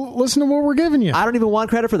 listen to what we're giving you. I don't even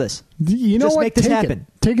want credit for this. You know Just what? Make this happen.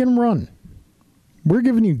 Take it and run. We're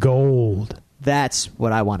giving you gold. That's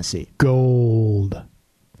what I want to see. Gold.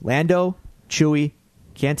 Lando, Chewie,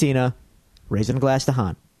 Cantina, raising a glass to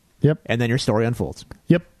Han. Yep. And then your story unfolds.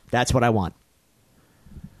 Yep. That's what I want.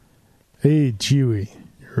 Hey, Chewie,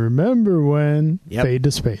 remember when? Yep. Fade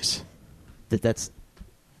to space. That's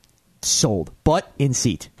sold, but in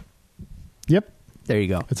seat. Yep. There you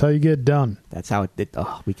go. That's how you get done. That's how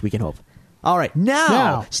we can hope. All right,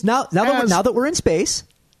 now that we're in space,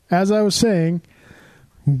 as I was saying,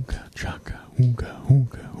 oonga chaka,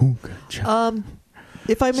 oonga chaka.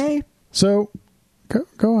 If I may, so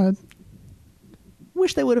go ahead.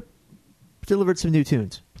 Wish they would have delivered some new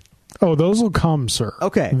tunes. Oh, those will come, sir.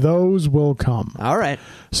 Okay. Those will come. All right.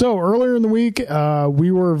 So earlier in the week, we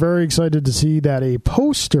were very excited to see that a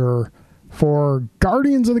poster for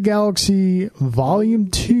Guardians of the Galaxy Volume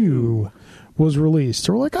 2 was released.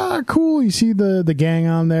 So we're like, cool. You see the gang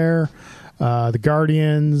on there, the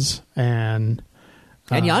Guardians, and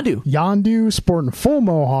Yondu. Yondu sporting full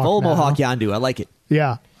mohawk. Full mohawk Yondu. I like it.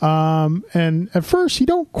 Yeah. And at first, you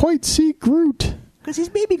don't quite see Groot. Because he's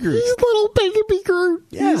baby Groot. He's little baby Groot.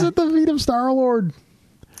 Yeah. He's at the feet of Star-Lord.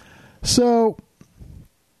 So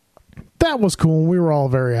that was cool. We were all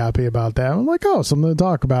very happy about that. I'm like, something to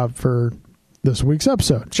talk about for this week's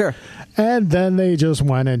episode. Sure. And then they just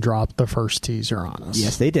went and dropped the first teaser on us.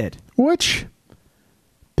 Yes, they did. Which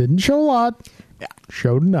didn't show a lot. Yeah.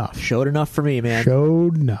 Showed enough. Showed enough for me, man.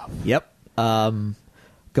 Showed enough. Yep.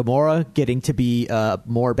 Gamora getting to be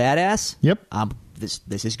more badass. Yep.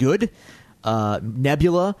 This is good.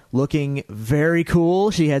 Nebula looking very cool.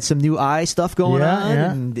 She had some new eye stuff going on.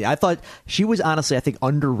 Yeah. And I thought she was honestly, I think,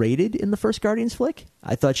 underrated in the first Guardians flick.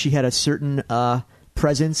 I thought she had a certain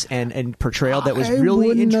presence and portrayal that was really interesting. I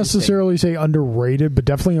wouldn't necessarily say underrated, but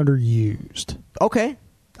definitely underused. Okay.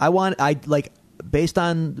 Based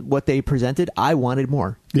on what they presented, I wanted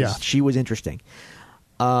more. Yeah. She was interesting.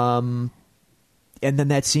 And then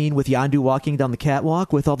that scene with Yondu walking down the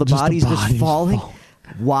catwalk with all the bodies just falling.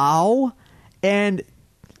 Wow. And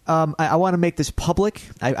I want to make this public.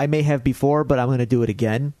 I may have before, but I'm going to do it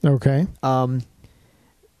again. Okay.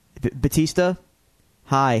 Batista,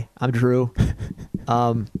 hi, I'm Drew.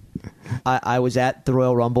 I was at the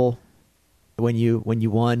Royal Rumble when you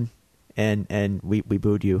won, and we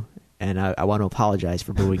booed you, and I want to apologize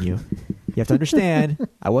for booing you. You have to understand,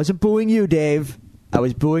 I wasn't booing you, Dave. I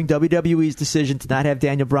was booing WWE's decision to not have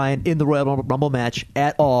Daniel Bryan in the Royal Rumble match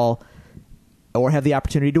at all, or have the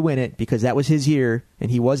opportunity to win it, because that was his year, and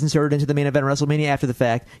he was inserted into the main event of WrestleMania after the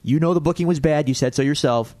fact. You know the booking was bad. You said so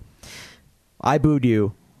yourself. I booed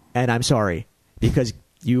you. and I'm sorry, because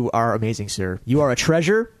you are amazing, sir. You are a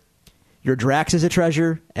treasure. Your Drax is a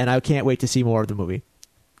treasure, and I can't wait to see more of the movie.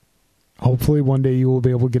 Hopefully one day you will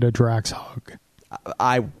be able to get a Drax hug.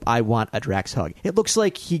 I want a Drax hug. It looks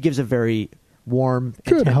like he gives a very warm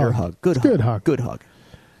and Good tender hug. hug. Good hug.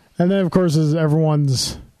 And then, of course, as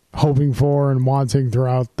everyone's hoping for and wanting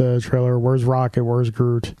throughout the trailer, where's Rocket? Where's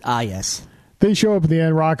Groot? Ah, yes. They show up at the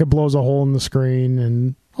end. Rocket blows a hole in the screen,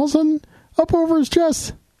 and all of a sudden, up over his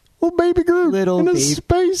chest, little baby Groot in a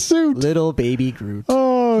spacesuit. Little baby Groot.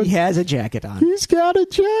 Oh, he has a jacket on. He's got a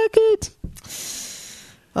jacket.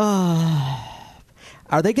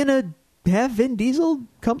 Are they going to have Vin Diesel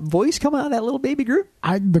voice come out of that little baby Groot?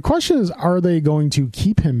 The question is, are they going to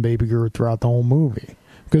keep him baby Groot throughout the whole movie?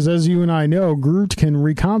 Because as you and I know, Groot can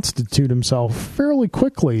reconstitute himself fairly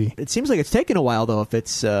quickly. It seems like it's taken a while, though, if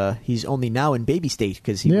it's he's only now in baby state.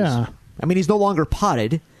 Because he's no longer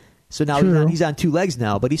potted, so now he's on two legs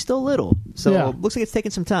now, but he's still little. So it looks like it's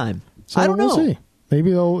taking some time. So I don't know. We'll see.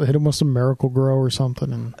 Maybe they'll hit him with some Miracle Grow or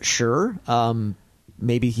something. And sure.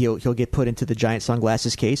 Maybe he'll get put into the giant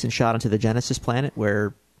sunglasses case and shot onto the Genesis planet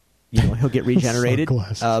where he'll get regenerated.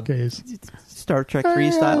 Case. Star Trek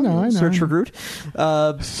 3 style. I know. Search for Groot.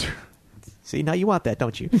 See, now you want that,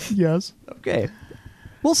 don't you? Yes. Okay.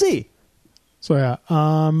 We'll see. So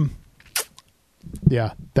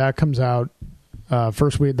that comes out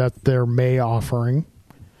first week. That's their May offering.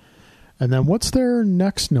 And then what's their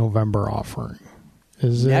next November offering?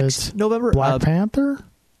 Is it November Black Panther?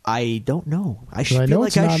 I don't know. I feel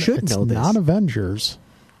like I should know this. It's not Avengers.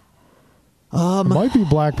 It might be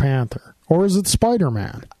Black Panther. Or is it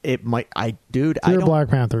Spider-Man? It might. Black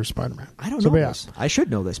Panther or Spider-Man. I don't know this. I should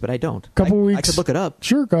know this, but I don't. Couple weeks. I could look it up.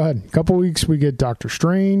 Sure, go ahead. Couple weeks we get Doctor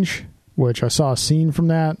Strange, which I saw a scene from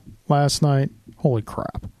that last night. Holy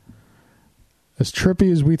crap. As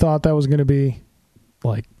trippy as we thought that was going to be,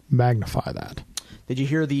 magnify that. Did you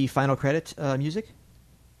hear the final credit music?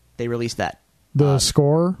 They released that. The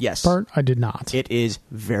score yes. part? I did not. It is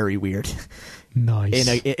very weird. Nice.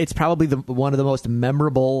 And it's probably one of the most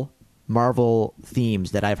memorable Marvel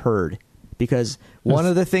themes that I've heard. Because one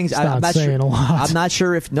of the things I'm not saying a lot. I'm not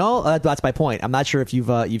sure if that's my point. I'm not sure if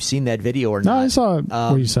you've seen that video or not. No, I saw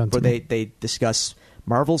what you sent to where me. they discuss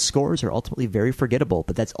Marvel's scores are ultimately very forgettable,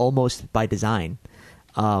 but that's almost by design,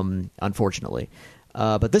 unfortunately.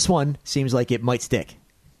 But this one seems like it might stick.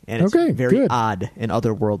 And it's very odd and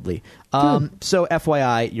otherworldly. So,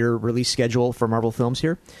 FYI, your release schedule for Marvel films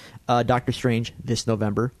here. Doctor Strange this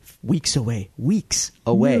November. Weeks away.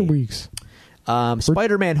 Mere weeks.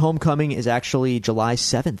 Spider-Man Homecoming is actually July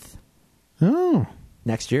 7th. Oh.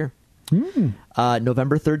 Next year.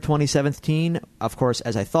 November 3rd, 2017. Of course,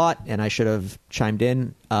 as I thought, and I should have chimed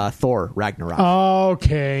in, Thor Ragnarok.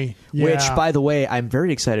 Okay. Yeah. Which, by the way, I'm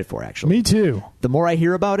very excited for, actually. Me too. The more I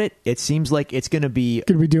hear about it, it seems like it's going to be...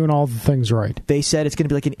 doing all the things right. They said it's going to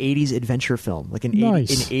be like an 80s adventure film. Like an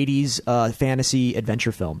 80s fantasy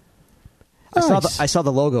adventure film. Nice. I saw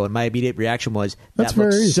the logo, and my immediate reaction was, that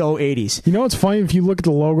looks so 80s. You know what's funny? If you look at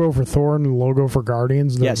the logo for Thor and the logo for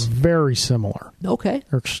Guardians, they're very similar. Okay.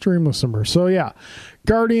 They're extremely similar. So, yeah.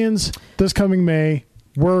 Guardians, this coming May.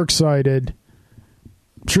 We're excited.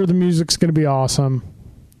 I'm sure the music's going to be awesome.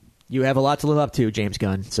 You have a lot to live up to, James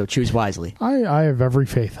Gunn, so choose wisely. I have every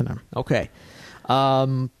faith in him. Okay.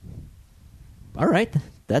 All right.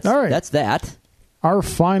 That's that. Our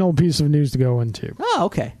final piece of news to go into. Oh,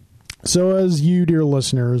 okay. So as you, dear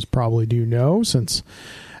listeners, probably do know, since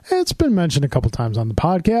it's been mentioned a couple times on the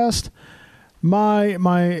podcast,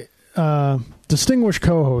 my distinguished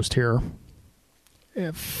co-host here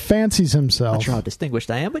fancies himself. Not sure how distinguished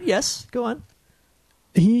I am, but yes, go on.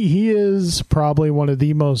 He is probably one of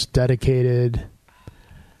the most dedicated.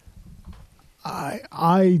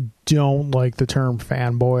 I don't like the term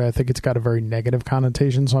fanboy. I think it's got a very negative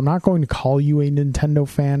connotation, so I'm not going to call you a Nintendo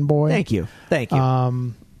fanboy. Thank you.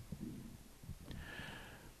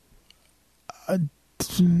 A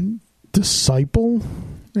disciple?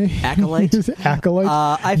 Acolyte?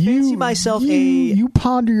 I fancy myself You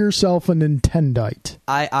ponder yourself a Nintendite.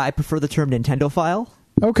 I prefer the term Nintendophile.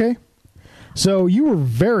 Okay. So you were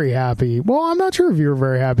very happy. Well, I'm not sure if you were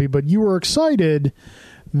very happy, but you were excited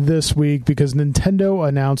this week because Nintendo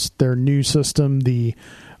announced their new system, the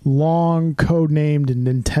long codenamed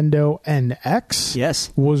Nintendo NX.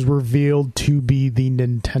 Yes. Was revealed to be the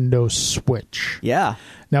Nintendo Switch. Yeah.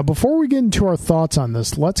 Now, before we get into our thoughts on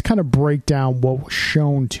this, let's kind of break down what was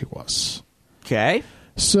shown to us. Okay.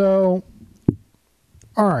 So,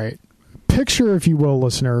 all right. Picture, if you will,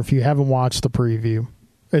 listener, if you haven't watched the preview.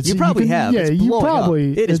 You probably have. Yeah, it's you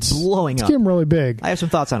probably. Up. It's blowing up. It's getting really big. I have some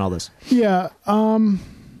thoughts on all this. Yeah.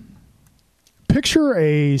 picture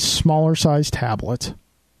a smaller size tablet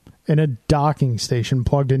and a docking station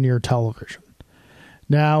plugged into your television.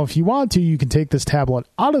 Now, if you want to, you can take this tablet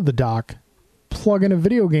out of the dock, plug in a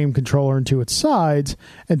video game controller into its sides,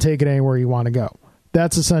 and take it anywhere you want to go.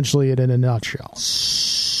 That's essentially it in a nutshell.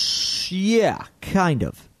 Yeah, kind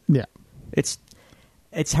of. Yeah. It's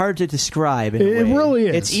hard to describe in a It way. really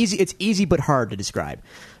is. It's easy but hard to describe.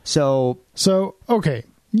 So okay,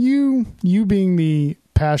 you being the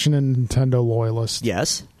passionate Nintendo loyalist,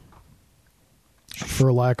 yes,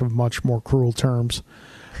 for lack of much more cruel terms,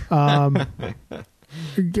 go.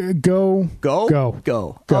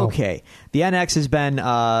 Okay, the NX has been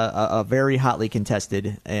a very hotly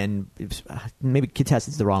contested, and maybe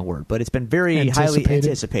contested is the wrong word, but it's been very highly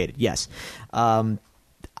anticipated. Yes,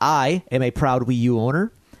 I am a proud Wii U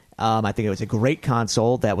owner. I think it was a great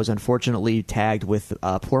console that was unfortunately tagged with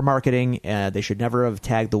poor marketing. They should never have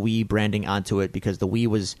tagged the Wii branding onto it because the Wii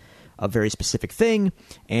was a very specific thing,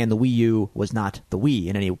 and the Wii U was not the Wii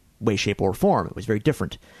in any way, shape, or form. It was very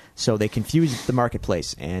different. So they confused the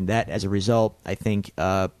marketplace, and that, as a result, I think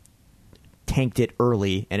tanked it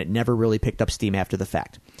early, and it never really picked up steam after the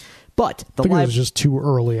fact. But I think it was just too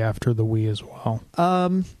early after the Wii as well.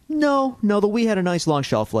 No, the Wii had a nice long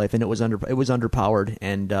shelf life, and it was underpowered.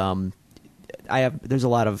 And there's a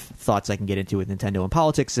lot of thoughts I can get into with Nintendo and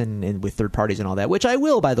politics and with third parties and all that, which I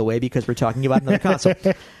will, by the way, because we're talking about another console.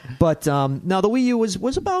 But no, the Wii U was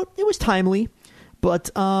timely, but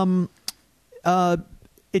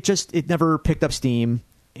it never picked up steam,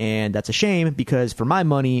 and that's a shame because for my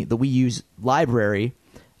money, the Wii U's library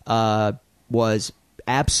was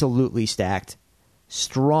absolutely stacked.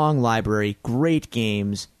 Strong library, great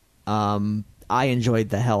games. I enjoyed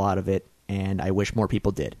the hell out of it, and I wish more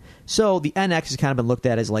people did. So the NX has kind of been looked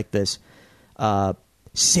at as like this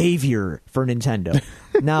savior for Nintendo.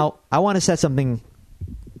 Now, I want to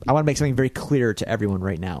make something very clear to everyone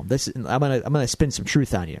right now. I'm gonna spin some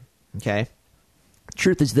truth on you. Okay,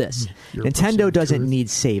 truth is this: Nintendo doesn't need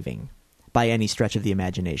saving by any stretch of the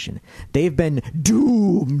imagination. They've been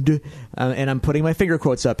doomed, and I'm putting my finger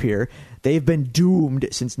quotes up here. They've been doomed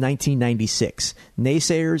since 1996.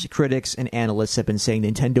 Naysayers, critics, and analysts have been saying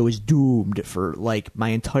Nintendo is doomed for like my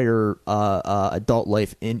entire adult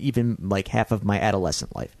life and even like half of my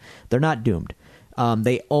adolescent life. They're not doomed.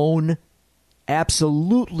 They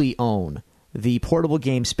absolutely own the portable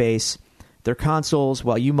game space. Their consoles,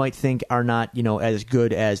 while you might think are not, as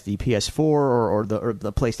good as the PS4 or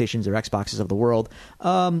the PlayStations or Xboxes of the world,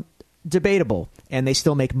 debatable, and they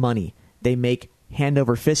still make money. They make hand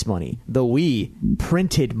over fist money. The Wii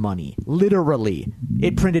printed money, literally.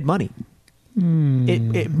 It printed money.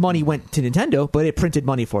 Money went to Nintendo, but it printed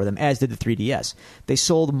money for them, as did the 3DS. They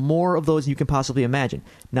sold more of those than you can possibly imagine.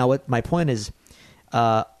 Now, what my point is,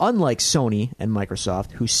 unlike Sony and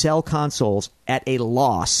Microsoft, who sell consoles at a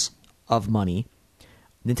loss of money,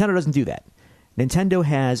 Nintendo doesn't do that. Nintendo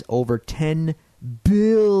has over $10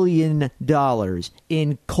 billion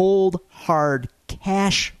in cold, hard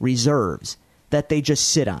cash reserves that they just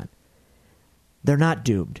sit on. They're not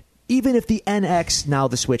doomed. Even if the NX, now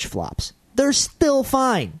the Switch, flops, they're still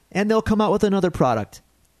fine, and they'll come out with another product,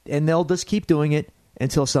 and they'll just keep doing it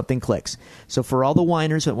until something clicks. So for all the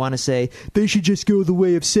whiners that want to say they should just go the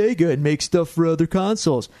way of Sega and make stuff for other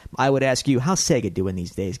consoles, I would ask you, how's Sega doing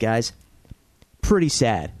these days, guys? Pretty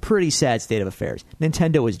sad state of affairs.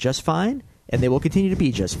 Nintendo is just fine, and they will continue to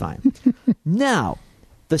be just fine. Now,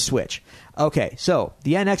 the Switch. Okay, so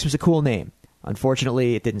the NX was a cool name.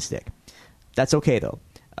 Unfortunately, it didn't stick. That's okay, though.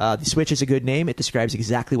 The Switch is a good name. It describes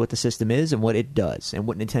exactly what the system is and what it does. And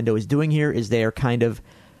what Nintendo is doing here is they are kind of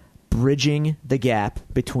bridging the gap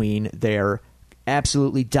between their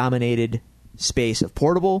absolutely dominated space of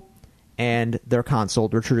portable and their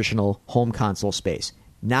traditional home console space.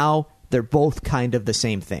 Now, they're both kind of the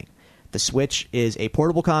same thing. The Switch is a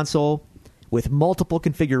portable console with multiple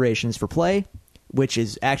configurations for play, which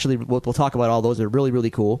is actually, we'll talk about all those. They're really, really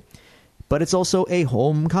cool. But it's also a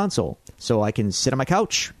home console. So I can sit on my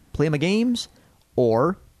couch, play my games,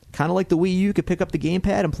 or kind of like the Wii U, you could pick up the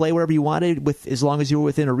gamepad and play wherever you wanted as long as you were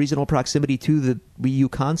within a reasonable proximity to the Wii U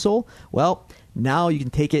console. Well, now you can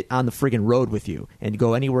take it on the friggin' road with you and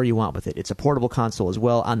go anywhere you want with it. It's a portable console as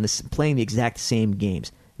well, playing the exact same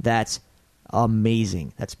games. That's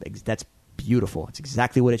amazing. That's beautiful. It's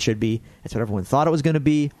exactly what it should be. That's what everyone thought it was going to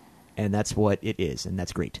be, and that's what it is, and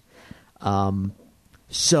that's great.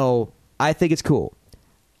 So I think it's cool.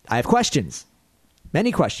 I have questions.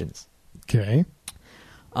 Many questions. Okay.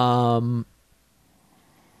 I'm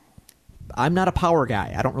not a power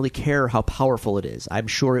guy. I don't really care how powerful it is. I'm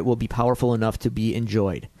sure it will be powerful enough to be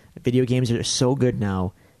enjoyed. Video games are so good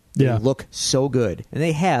now. They Yeah. look so good, and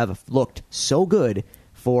they have looked so good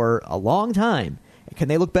for a long time. Can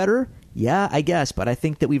they look better? Yeah, I guess, but I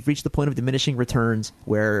think that we've reached the point of diminishing returns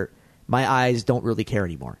where my eyes don't really care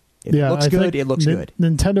anymore. If it looks good, it looks good.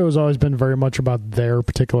 Nintendo has always been very much about their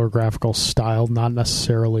particular graphical style, not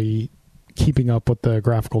necessarily keeping up with the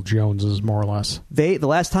graphical Joneses, more or less. The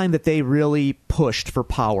last time that they really pushed for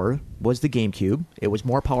power was the GameCube. It was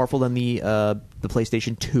more powerful than the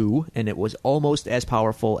PlayStation 2, and it was almost as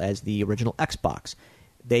powerful as the original Xbox.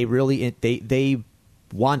 They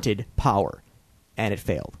wanted power, and it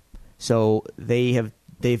failed. So they've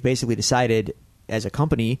basically decided as a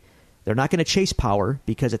company they're not going to chase power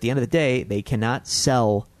because at the end of the day they cannot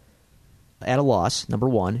sell at a loss, number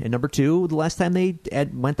one. And number two, the last time they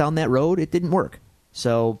went down that road, it didn't work.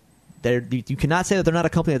 So you cannot say that they're not a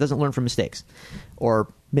company that doesn't learn from mistakes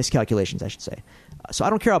or miscalculations, I should say. So I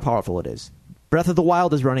don't care how powerful it is. Breath of the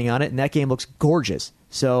Wild is running on it, and that game looks gorgeous.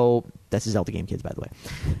 So that's a Zelda game, kids, by the way.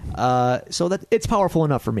 So that it's powerful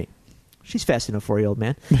enough for me. She's fast enough for you, old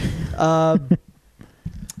man.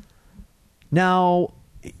 Now,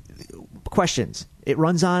 questions. It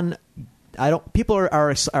runs on. People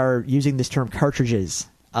are using this term cartridges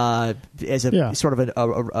as a sort of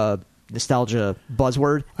a nostalgia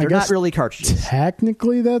buzzword. They're not really cartridges.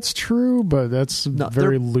 Technically, that's true, but that's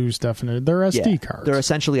very loose definition. They're SD cards. They're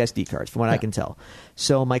essentially SD cards, from what I can tell.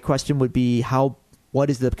 So my question would be, what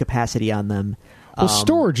is the capacity on them? Well,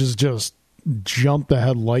 storage is just jumped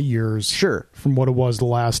ahead light years from what it was the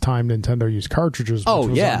last time Nintendo used cartridges, which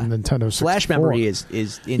was on Nintendo 64. Flash memory is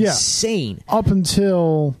insane. Up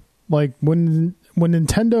until like when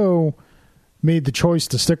Nintendo made the choice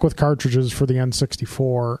to stick with cartridges for the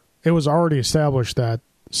N64, it was already established that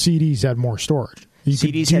CDs had more storage.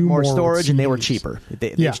 CDs had more storage and they were cheaper.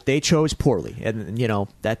 They chose poorly, and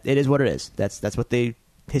that it is what it is. That's what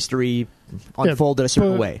history unfolded a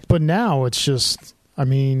certain way. But now it's just, I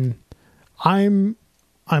mean, I'm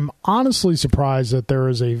honestly surprised that there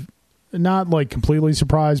is not like completely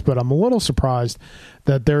surprised, but I'm a little surprised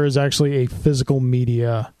that there is actually a physical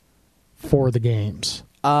media for the games.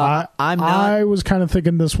 I was kind of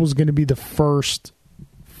thinking this was going to be the first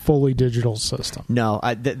fully digital system. No,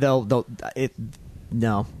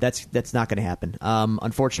 no, that's not going to happen.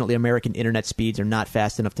 Unfortunately, American internet speeds are not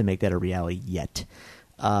fast enough to make that a reality yet.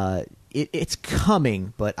 It's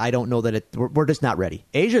coming, but I don't know that we're just not ready.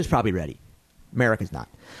 Asia is probably ready. America's not.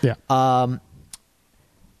 Yeah.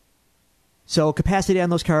 So capacity on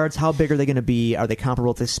those cards, how big are they going to be? Are they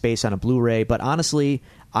comparable to space on a Blu-ray? But honestly,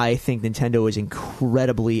 I think Nintendo is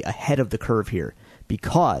incredibly ahead of the curve here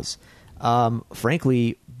because,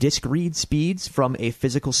 frankly, disc read speeds from a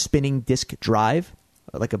physical spinning disc drive,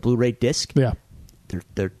 like a Blu-ray disc,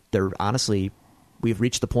 they're honestly, we've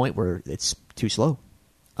reached the point where it's too slow.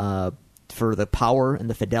 For the power and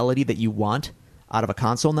the fidelity that you want out of a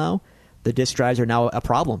console now, the disc drives are now a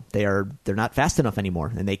problem. They're not fast enough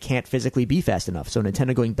anymore, and they can't physically be fast enough. So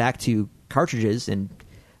Nintendo going back to cartridges and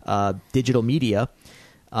digital media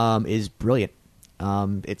is brilliant.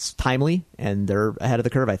 It's timely, and they're ahead of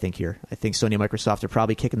the curve, I think, here. I think Sony and Microsoft are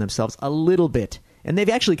probably kicking themselves a little bit, and they've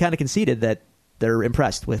actually kind of conceded that they're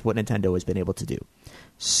impressed with what Nintendo has been able to do.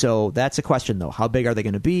 So that's a question, though. How big are they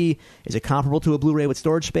going to be? Is it comparable to a Blu-ray with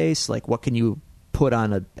storage space? Like, what can you put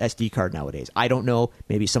on a SD card nowadays? I don't know.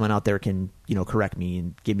 Maybe someone out there can, correct me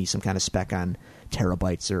and give me some kind of spec on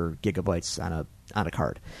terabytes or gigabytes on a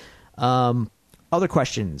card. Other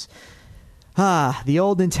questions. The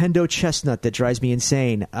old Nintendo chestnut that drives me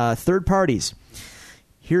insane. Third parties.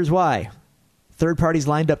 Here's why. Third parties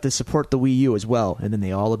lined up to support the Wii U as well, and then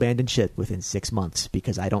they all abandoned ship within 6 months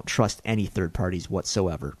because I don't trust any third parties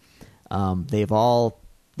whatsoever. They've all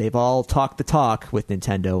talked the talk with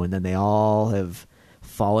Nintendo, and then they all have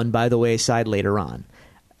fallen by the wayside later on.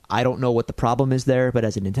 I don't know what the problem is there, but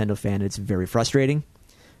as a Nintendo fan, it's very frustrating.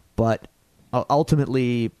 But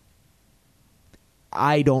ultimately,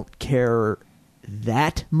 I don't care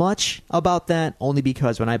that much about that, only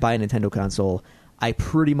because when I buy a Nintendo console, I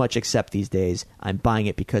pretty much accept these days I'm buying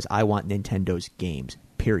it because I want Nintendo's games,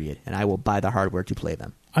 period, and I will buy the hardware to play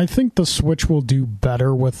them. I think the Switch will do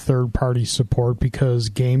better with third-party support because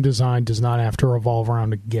game design does not have to revolve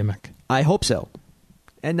around a gimmick. I hope so.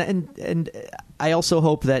 And I also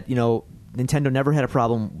hope that, Nintendo never had a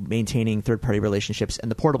problem maintaining third-party relationships in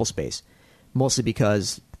the portable space, mostly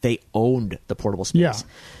because they owned the portable space. Yeah.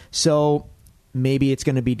 So maybe it's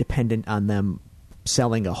going to be dependent on them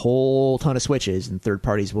selling a whole ton of Switches and third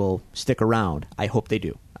parties will stick around. I hope they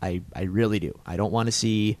do. I really do. I don't want to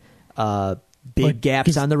see big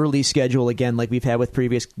gaps on the release schedule again, like we've had with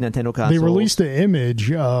previous Nintendo consoles. They released an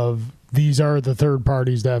image of these are the third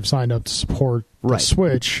parties that have signed up to support the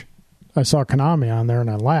Switch. I saw Konami on there and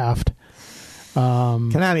I laughed.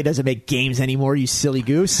 Konami doesn't make games anymore, you silly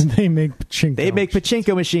goose. They make pachinko. They make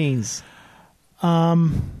pachinko machines.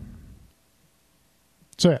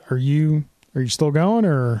 So are you still going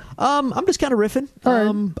or? I'm just kind of riffing. All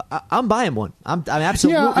right. I'm buying one. I'm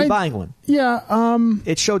absolutely buying one. Yeah.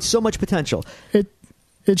 It showed so much potential.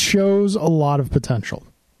 It shows a lot of potential.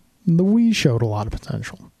 The Wii showed a lot of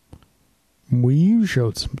potential. Wii U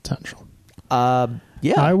showed some potential.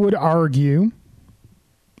 Yeah. I would argue,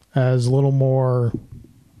 as a little more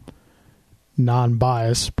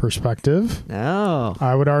non-biased perspective,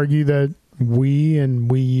 I would argue that Wii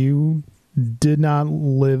and Wii U did not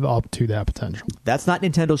live up to that potential. That's not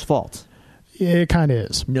Nintendo's fault. It kind of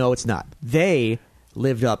is. No, it's not. They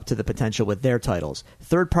lived up to the potential with their titles.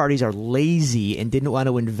 Third parties are lazy and didn't want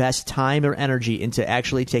to invest time or energy into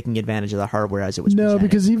actually taking advantage of the hardware as it was presented.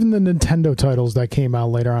 Because even the Nintendo titles that came out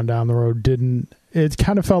later on down the road didn't... It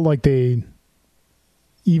kind of felt like they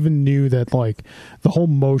even knew that like the whole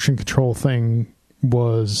motion control thing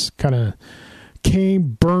was kind of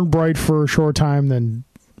burned bright for a short time, then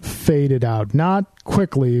faded out. Not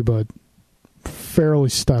quickly, but fairly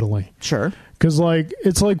steadily. Sure. Because like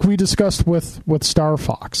it's like we discussed with Star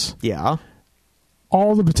Fox. Yeah.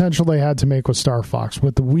 All the potential they had to make with Star Fox,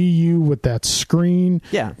 with the Wii U, with that screen.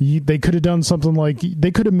 Yeah. They could have done something like...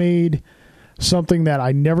 They could have made something that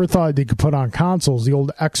I never thought they could put on consoles, the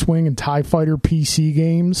old X-Wing and TIE Fighter PC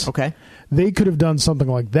games. Okay. They could have done something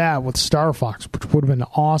like that with Star Fox, which would have been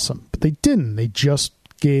awesome. But they didn't. They just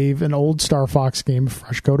gave an old Star Fox game a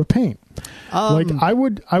fresh coat of paint. I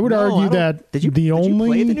would argue that did you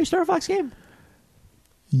play the new Star Fox game?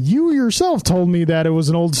 You yourself told me that it was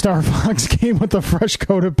an old Star Fox game with a fresh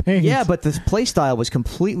coat of paint. Yeah, but the play style was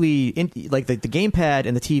completely... the gamepad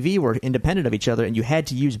and the TV were independent of each other, and you had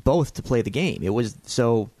to use both to play the game. It was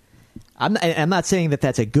so... I'm not saying that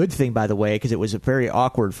that's a good thing, by the way, because it was very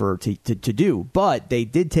awkward to do, but they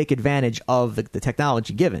did take advantage of the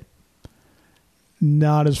technology given.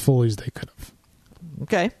 Not as fully as they could have.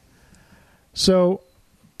 Okay. So,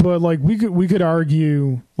 but like we could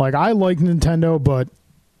argue, like I like Nintendo, but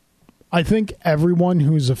I think everyone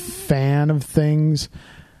who's a fan of things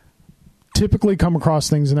typically come across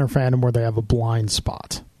things in their fandom where they have a blind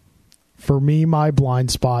spot. For me, my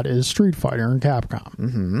blind spot is Street Fighter and Capcom.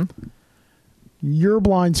 Mm-hmm. Your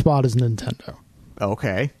blind spot is Nintendo.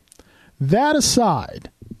 Okay. That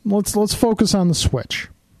aside, let's focus on the Switch.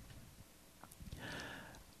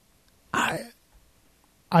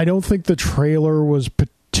 I don't think the trailer was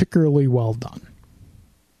particularly well done.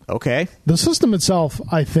 Okay. The system itself,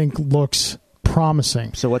 I think, looks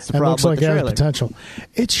promising. So what's the problem looks like with the it has trailer? Potential.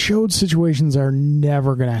 It showed situations that are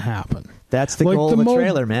never going to happen. That's the goal of the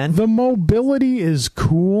trailer, man. The mobility is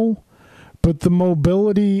cool, but the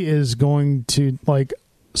mobility is going to, like,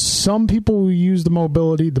 some people will use the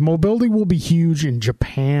mobility. The mobility will be huge in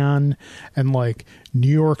Japan and, like, New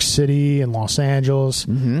York City and Los Angeles.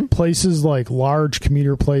 Mm-hmm. Places like large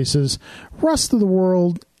commuter places. Rest of the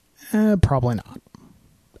world, probably not.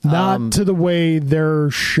 Not to the way they're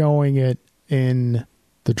showing it in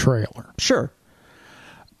the trailer. Sure.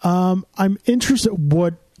 I'm interested.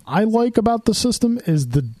 What I like about the system is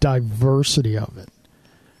the diversity of it.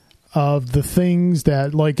 Of the things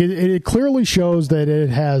that, like, it clearly shows that it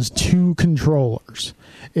has two controllers.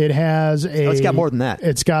 It has it's got more than that.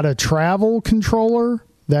 It's got a travel controller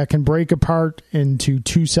that can break apart into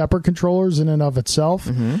two separate controllers in and of itself.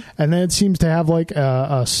 Mm-hmm. And then it seems to have like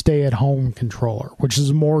a stay-at-home controller, which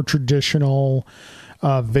is a more traditional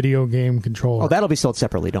video game controller. Oh, that'll be sold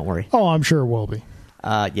separately, don't worry. Oh, I'm sure it will be.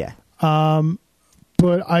 Yeah.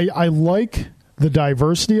 But I like the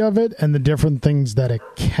diversity of it and the different things that it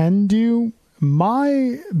can do.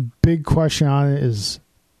 My big question on it is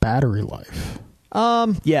battery life.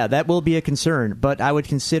 Yeah, that will be a concern, but I would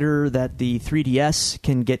consider that the 3DS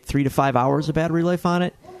can get 3 to 5 hours of battery life on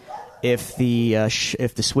it. If the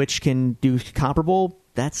Switch can do comparable,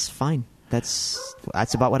 that's fine. That's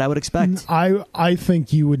about what I would expect. I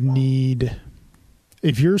think you would need,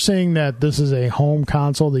 if you're saying that this is a home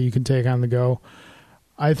console that you can take on the go,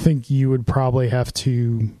 I think you would probably have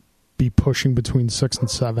to be pushing between 6 and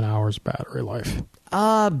 7 hours battery life.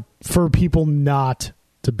 For people not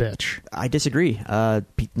to bitch. I disagree. No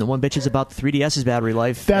one bitches about the 3DS's battery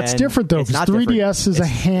life. That's different, though, because 3DS is a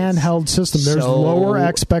handheld system. There's lower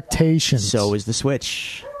expectations. So is the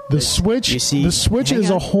Switch. The Switch is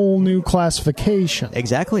a whole new classification.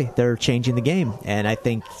 Exactly. They're changing the game, and I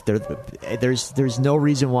think there's no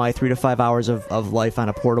reason why 3 to 5 hours of life on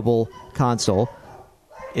a portable console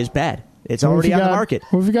is bad. It's already on the market.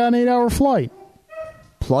 What if you got an 8-hour flight?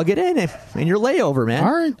 Plug it in your layover, man.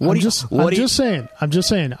 All right. I'm just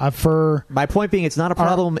saying. My point being, it's not a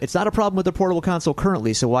problem. It's not a problem with the portable console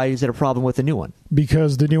currently. So why is it a problem with the new one?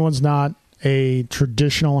 Because the new one's not a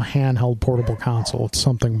traditional handheld portable console. It's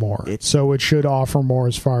something more. So it should offer more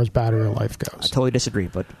as far as battery life goes. I totally disagree,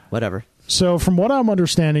 but whatever. So from what I'm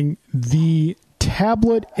understanding, the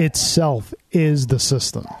tablet itself is the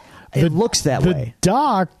system. It looks that way. The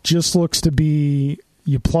dock just looks to be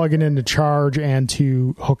you plug it in to charge and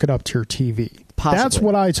to hook it up to your TV. Possibly. That's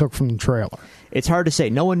what I took from the trailer. It's hard to say.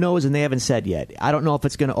 No one knows, and they haven't said yet. I don't know if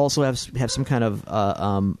it's going to also have some kind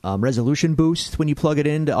of resolution boost when you plug it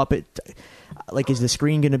in to up it. Like, is the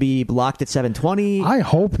screen going to be blocked at 720? I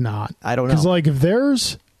hope not. I don't know. Because, like, if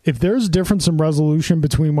there's a difference in resolution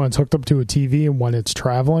between when it's hooked up to a TV and when it's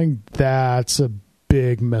traveling, that's a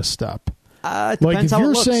big misstep. Like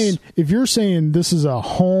if you're saying this is a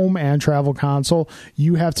home and travel console,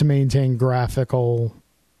 you have to maintain graphical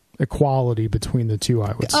equality between the two.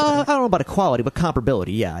 I would say. I don't know about equality, but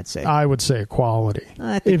comparability. Yeah, I'd say. I would say equality.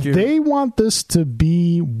 If they want this to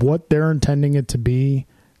be what they're intending it to be,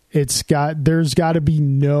 there's got to be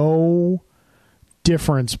no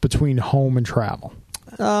difference between home and travel.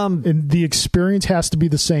 And the experience has to be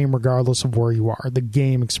the same regardless of where you are. The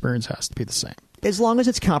game experience has to be the same. As long as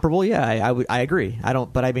it's comparable, yeah, I agree. I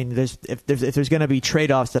don't, but I mean, if there's going to be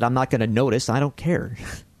trade-offs that I'm not going to notice, I don't care.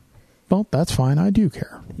 Well, that's fine. I do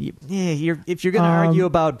care. Yeah, if you're going to argue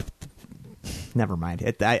about, never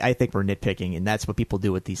mind. I think we're nitpicking, and that's what people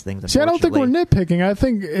do with these things. See, I don't think we're nitpicking. I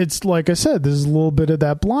think it's like I said. This is a little bit of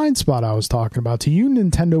that blind spot I was talking about. To you,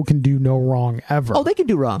 Nintendo can do no wrong ever. Oh, they can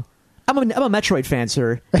do wrong. I'm a Metroid fan,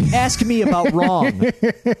 sir. Ask me about wrong.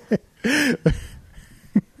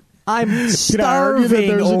 I'm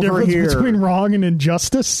starving over here. Between wrong and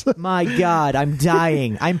injustice. My God, I'm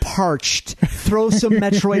dying. I'm parched. Throw some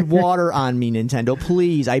Metroid water on me, Nintendo,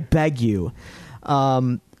 please. I beg you.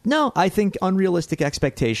 No, I think unrealistic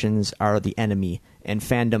expectations are the enemy, and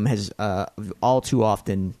fandom has all too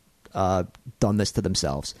often done this to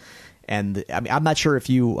themselves. And I mean, I'm not sure if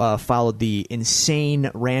you followed the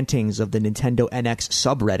insane rantings of the Nintendo NX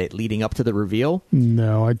subreddit leading up to the reveal.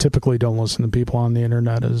 No, I typically don't listen to people on the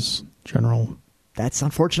internet as general. That's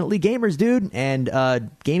unfortunately gamers, dude.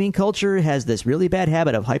 And gaming culture has this really bad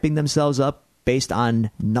habit of hyping themselves up based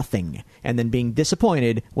on nothing and then being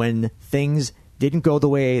disappointed when things didn't go the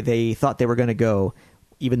way they thought they were going to go,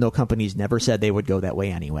 even though companies never said they would go that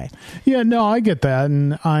way anyway. Yeah, no, I get that.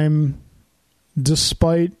 And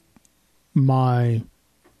despite my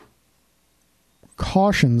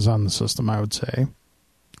cautions on the system, I would say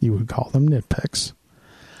you would call them nitpicks.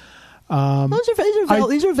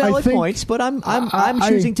 These are valid points, but I'm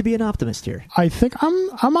choosing to be an optimist here. I think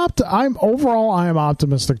I'm overall I am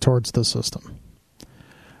optimistic towards the system.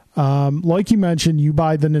 Like you mentioned, you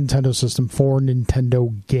buy the Nintendo system for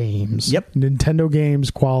Nintendo games. Yep. Nintendo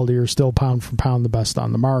games quality are still pound for pound the best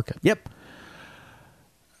on the market. Yep.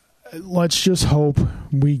 Let's just hope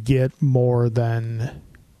we get more than.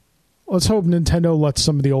 Let's hope Nintendo lets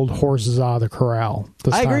some of the old horses out of the corral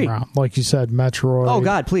this time around. Like you said, Metroid. Oh,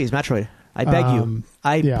 God, please, Metroid. I beg you.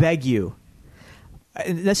 I beg you.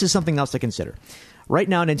 And this is something else to consider. Right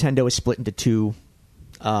now, Nintendo is split into two.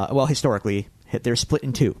 Well, historically, they're split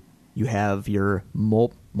in two. You have your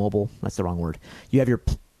mobile, that's the wrong word. You have your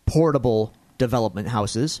portable development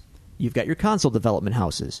houses. You've got your console development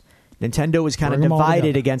houses. Nintendo is kind of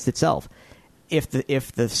divided against itself. If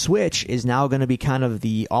the Switch is now going to be kind of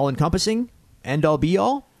the all-encompassing end-all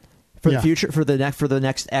be-all for the future, for the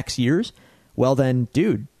next X years, well then,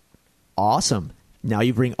 dude, awesome. Now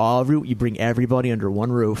you bring everybody under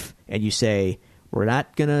one roof, and you say we're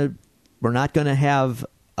not gonna have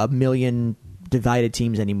a million divided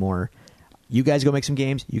teams anymore. You guys go make some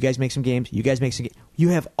games. You guys make some games. You guys make some games. You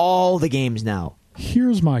have all the games now.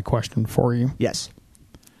 Here's my question for you. Yes.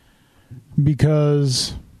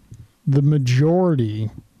 Because the majority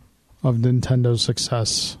of Nintendo's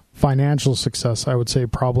success, financial success, I would say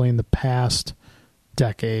probably in the past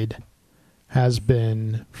decade, has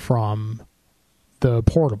been from the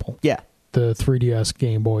portable. Yeah. The 3DS,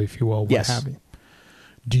 Game Boy, if you will, what have you.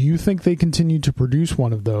 Do you think they continue to produce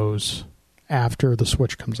one of those after the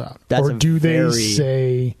Switch comes out? Or do they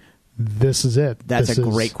say, this is it? That's a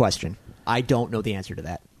great question. I don't know the answer to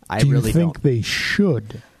that. Do you think they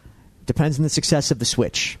should? Depends on the success of the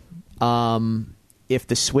Switch. If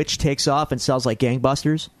the Switch takes off and sells like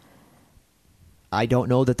gangbusters, I don't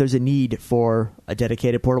know that there's a need for a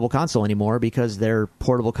dedicated portable console anymore because their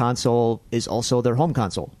portable console is also their home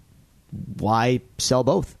console. Why sell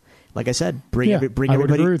both? Like I said, bring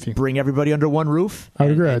everybody under one roof. I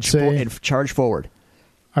would agree. And charge forward.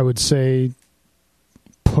 I would say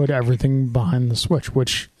put everything behind the Switch,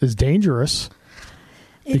 which is dangerous.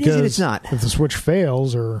 It is and it's not. If the Switch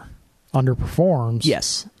fails or underperforms,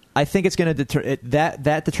 yes, I think it's going to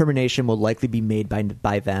that determination will likely be made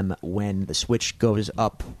by them when the Switch goes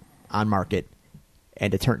up on market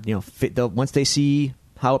and once they see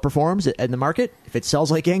how it performs in the market. If it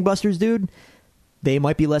sells like gangbusters, dude, they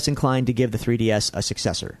might be less inclined to give the 3DS a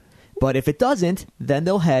successor. But if it doesn't, then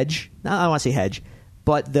they'll hedge. Now, I don't want to say hedge,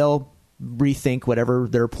 but they'll rethink whatever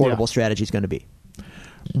their portable strategy is going to be.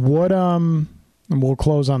 What and we'll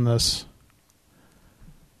close on this.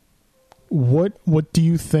 What do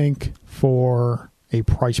you think for a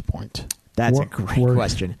price point? That's a great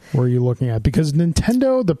question. Where are you looking at? Because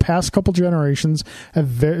Nintendo, the past couple generations,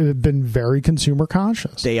 have been very consumer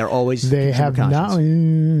conscious. They are always consumer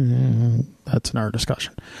conscious. That's in our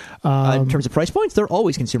discussion. In terms of price points, they're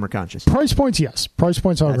always consumer conscious. Price points, yes. Price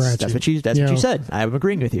points, I'll grant you. That's what you said. I'm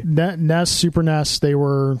agreeing with you. NES, Super NES, they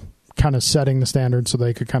were kind of setting the standard so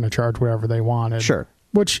they could kind of charge whatever they wanted. Sure.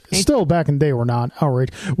 Which still back in the day were not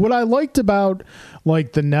outrageous. What I liked about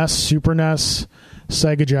like the NES, Super NES,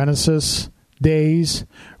 Sega Genesis days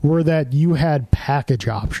were that you had package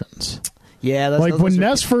options. Yeah, like when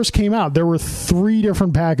NES first came out, there were 3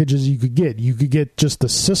 different packages you could get. You could get just the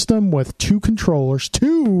system with 2 controllers.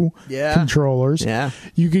 Yeah.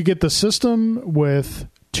 You could get the system with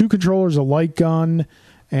 2 controllers, a light gun,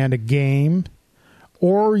 and a game.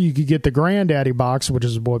 Or you could get the Granddaddy box, which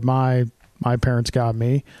is what my parents got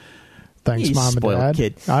me. Thanks, Mom and Dad.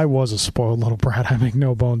 Kid. I was a spoiled little brat. I make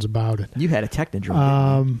no bones about it. You had a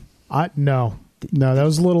Technodrome. No, that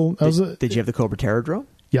was a little. Did you have the Cobra Terror drone?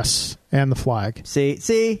 Yes, and the flag. You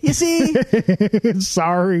see?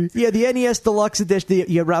 Sorry. Yeah, the NES Deluxe Edition.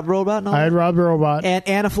 You had Rob the Robot? I had Rob the Robot.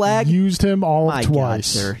 And a flag? Used him My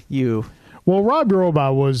twice. God, sir. Well, Rob the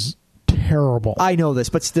Robot was terrible. I know this,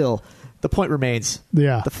 but still, the point remains.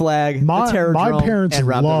 Yeah. The flag, the Terror drone, my parents and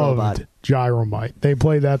Rob loved the Robot. Gyromite. They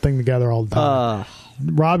played that thing together all the time.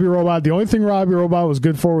 Robbie Robot, the only thing Robbie Robot was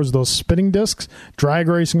good for was those spinning discs, drag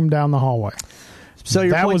racing them down the hallway. So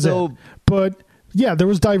your that point, was though, it. But yeah, there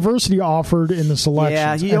was diversity offered in the selection.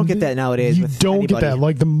 Yeah, you don't get that nowadays. You don't get that.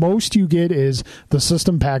 Like the most you get is the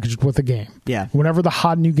system packaged with a game. Yeah. Whenever the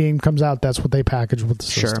hot new game comes out, that's what they package with the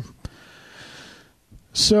system. Sure.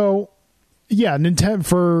 So yeah,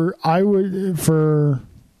 Nintendo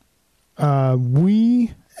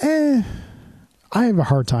Wii. I have a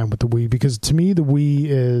hard time with the Wii because to me the Wii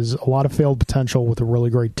is a lot of failed potential with a really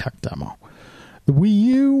great tech demo. The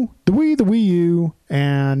Wii U,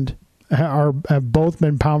 and have both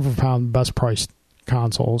been pound for pound best priced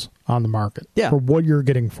consoles on the market for what you're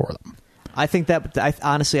getting for them. I think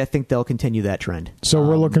honestly, I think they'll continue that trend. So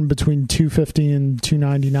we're looking between $250 and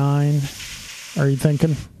 $299. Are you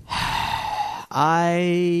thinking?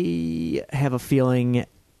 I have a feeling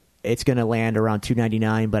it's going to land around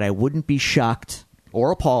 $299, but I wouldn't be shocked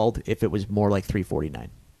or appalled if it was more like $349.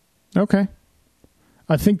 Okay.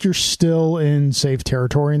 I think you're still in safe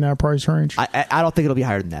territory in that price range. I don't think it'll be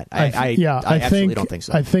higher than that. I absolutely don't think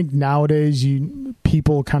so. I think nowadays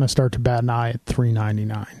people kind of start to bat an eye at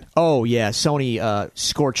 $399. Oh, yeah. Sony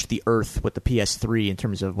scorched the earth with the PS3 in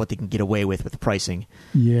terms of what they can get away with the pricing.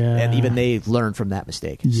 Yeah. And even they learned from that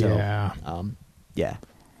mistake. Yeah. So, yeah.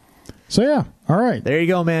 So, yeah. All right. There you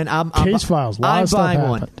go, man. Case files. I'm buying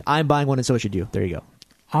one. I'm buying one, and so should you. There you go.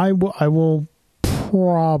 I will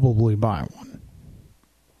probably buy one.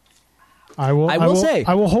 I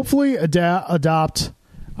will hopefully adopt.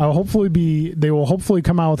 They will hopefully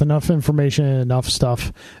come out with enough information and enough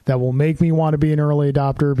stuff that will make me want to be an early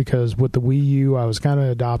adopter, because with the Wii U, I was kind of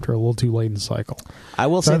an adopter a little too late in the cycle. I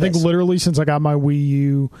will say I think literally since I got my Wii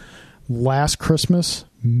U last Christmas,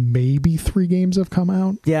 maybe 3 games have come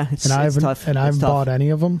out. Yeah, it's tough. And I haven't bought any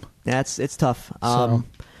of them. It's tough.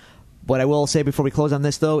 What I will say before we close on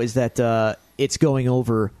this, though, is that it's going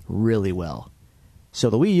over really well. So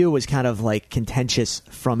the Wii U was kind of like contentious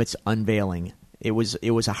from its unveiling. It was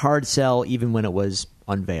a hard sell even when it was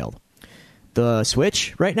unveiled. The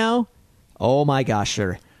Switch right now, oh my gosh,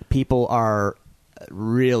 sir, people are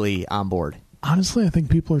really on board. Honestly, I think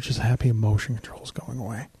people are just happy motion control's going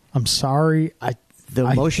away. I'm sorry.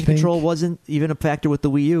 The motion control wasn't even a factor with the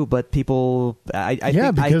Wii U, but people,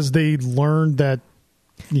 because they learned that.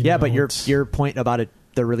 But your point about it,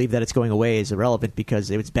 the relief that it's going away, is irrelevant because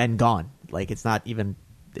it's been gone. Like, it's not even.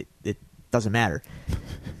 It doesn't matter.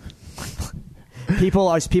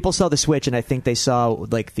 People saw the Switch, and I think they saw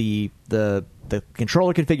like the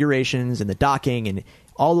controller configurations and the docking and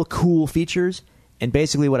all the cool features. And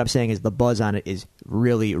basically, what I'm saying is the buzz on it is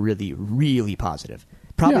really, really, really positive.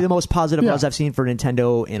 Probably the most positive buzz I've seen for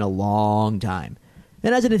Nintendo in a long time.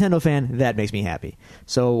 And as a Nintendo fan, that makes me happy.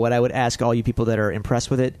 So what I would ask all you people that are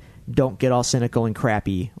impressed with it, don't get all cynical and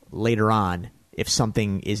crappy later on if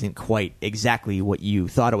something isn't quite exactly what you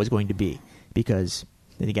thought it was going to be. Because,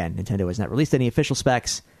 and again, Nintendo has not released any official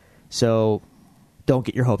specs, so don't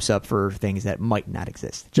get your hopes up for things that might not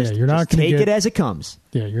exist. Just take it as it comes.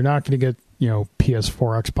 Yeah, you're not going to get,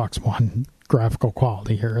 PS4, Xbox One graphical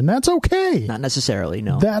quality here, and that's okay. Not necessarily,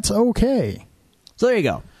 no. That's okay. So there you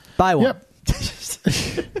go. Buy one. Yep.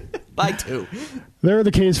 Buy two. There are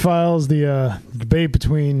the case files. The debate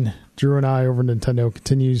between Drew and I over Nintendo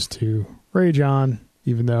continues to rage on,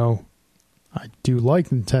 even though I do like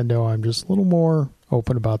Nintendo. I'm just a little more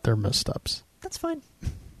open about their missteps. That's fine.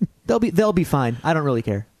 They'll be fine. I don't really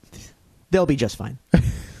care. They'll be just fine.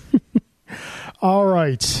 All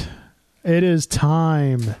right. It is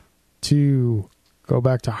time to go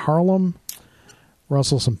back to Harlem,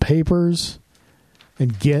 rustle some papers,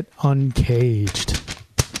 and get uncaged.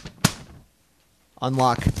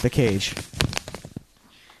 Unlock the cage.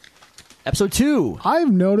 Episode 2.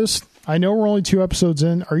 I've noticed, I know we're only 2 episodes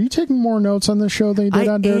in. Are you taking more notes on this show than you did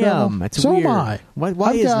on Daredevil? I am. It's so weird. Am I.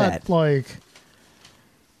 Why is that?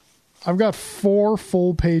 I've got 4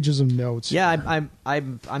 full pages of notes. Yeah,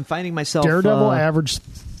 I'm finding myself. Daredevil averaged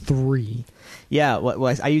 3. Yeah,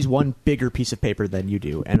 well, I use one bigger piece of paper than you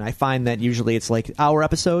do, and I find that usually it's like hour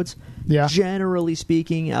episodes. Yeah. Generally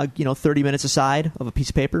speaking, 30 minutes aside of a piece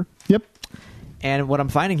of paper. Yep. And what I'm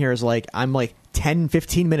finding here is I'm 10,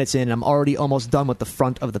 15 minutes in, and I'm already almost done with the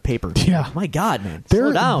front of the paper. Yeah. My God, man.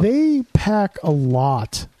 Slow down. They pack a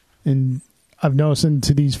lot, and I've noticed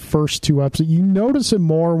into these first 2 episodes. You notice it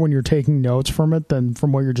more when you're taking notes from it than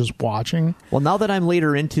from what you're just watching. Well, now that I'm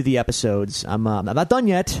later into the episodes, I'm not done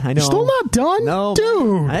yet. I know. You're still not done? No.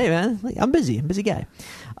 Dude. Hey, man. I'm busy. I'm a busy guy.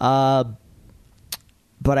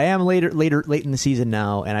 But I am late in the season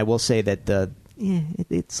now, and I will say that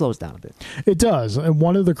it slows down a bit. It does. And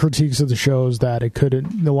one of the critiques of the show is that it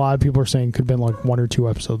couldn't, a lot of people are saying it could have been 1 or 2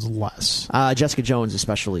 episodes less. Jessica Jones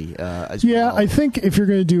especially as well. I think if you're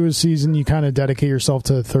going to do a season, you kind of dedicate yourself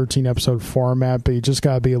to a 13-episode format, but you just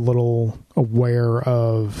got to be a little aware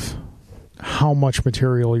of how much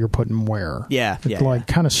material you're putting where. Yeah.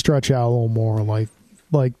 Kind of stretch out a little more. Like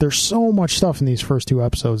there's so much stuff in these first 2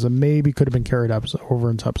 episodes that maybe could have been carried over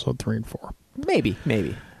into episode 3 and 4. Maybe.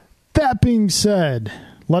 That being said,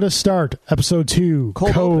 let us start episode 2,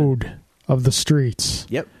 Code of the Streets.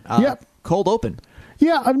 Yep. Yep. Cold open.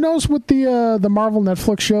 Yeah, I've noticed with the Marvel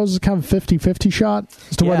Netflix shows, it's kind of a 50-50 shot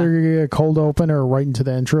as to whether you get a cold open or right into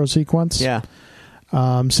the intro sequence. Yeah.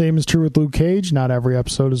 Same is true with Luke Cage. Not every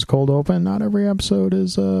episode is a cold open. Not every episode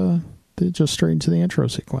is just straight into the intro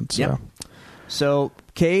sequence. Yep. So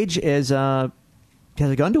Cage has a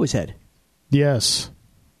gun to his head. Yes.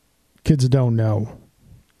 Kids don't know.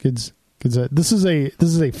 Kids. This is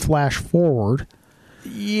a flash forward.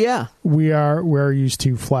 Yeah. We're used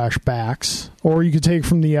to flashbacks, or you could take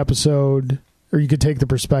from the episode, or you could take the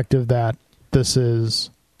perspective that this is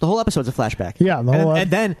the whole episode's a flashback. Yeah, and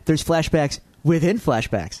then there's flashbacks within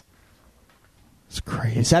flashbacks. It's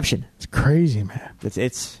crazy. Inception. It's crazy, man.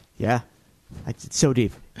 It's so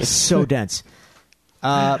deep. It's so dense.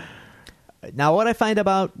 Now, what we find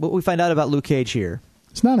out about Luke Cage here,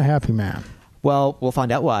 it's not a happy man. Well, we'll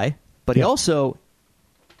find out why. But he also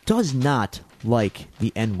does not like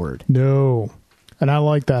the N-word. No. And I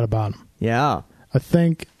like that about him. Yeah. I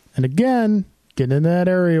think, and again, getting in that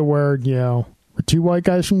area where, we're 2 white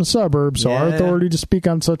guys from the suburbs, so our authority to speak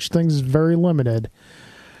on such things is very limited.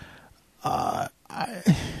 I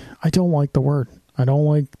don't like the word. I don't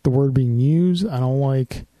like the word being used. I don't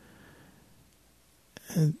like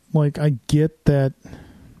I get that.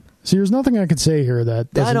 See, there's nothing I could say here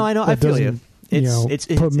that doesn't, I know. I feel you. It's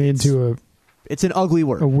put me into it's an ugly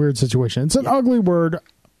word. A weird situation. It's an ugly word.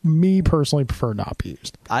 Me personally prefer not be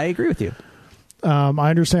used. I agree with you. I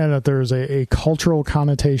understand that there's a cultural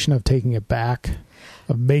connotation of taking it back,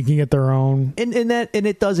 of making it their own, and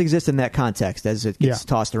it does exist in that context as it gets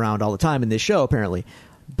tossed around all the time in this show, apparently.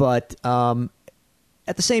 But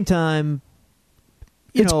at the same time,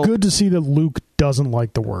 it's good to see that Luke doesn't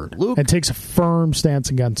like the word and takes a firm stance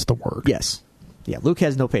against the word. Yes, Luke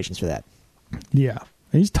has no patience for that. Yeah,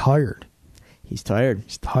 he's tired. He's tired.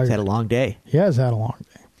 He's had a long day. He has had a long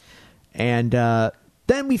day. And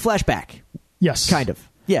then we flash back. Yes. Kind of.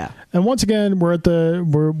 Yeah. And once again, we're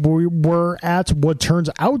at what turns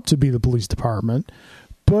out to be the police department,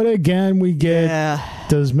 But again, we get,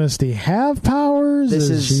 does Misty have powers?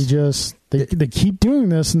 Is she just, they keep doing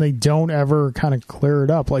this and they don't ever kind of clear it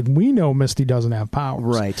up. Like, we know Misty doesn't have powers.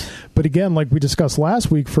 Right. But again, like we discussed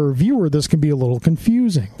last week, for a viewer, this can be a little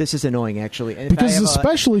confusing. This is annoying, actually. And because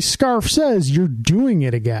especially Scarf says, you're doing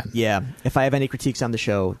it again. Yeah. If I have any critiques on the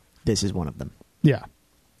show, this is one of them. Yeah.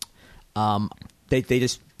 They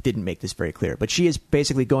just didn't make this very clear. But she is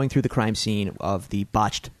basically going through the crime scene of the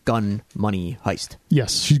botched gun money heist.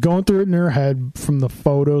 Yes, she's going through it in her head from the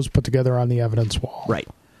photos put together on the evidence wall. Right.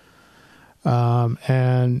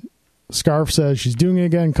 And Scarf says she's doing it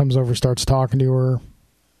again, comes over, starts talking to her,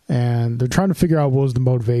 and they're trying to figure out what was the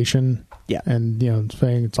motivation. Yeah. And,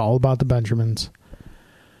 saying it's all about the Benjamins.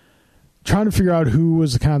 Trying to figure out who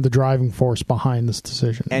was kind of the driving force behind this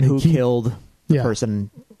decision. And who killed the person.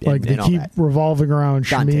 Like, they keep revolving around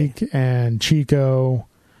Dante. Shamik and Chico.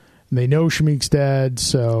 And they know Shamik's dead,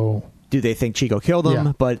 so... Do they think Chico killed him?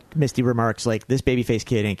 Yeah. But Misty remarks, like, this babyface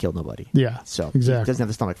kid ain't killed nobody. Yeah, so exactly. He doesn't have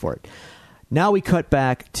the stomach for it. Now we cut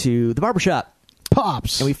back to the barbershop.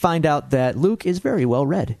 Pops. And we find out that Luke is very well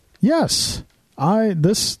read. Yes.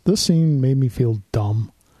 This scene made me feel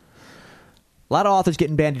dumb. A lot of authors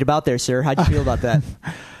getting bandied about there, sir. How'd you feel about that?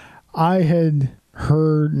 I had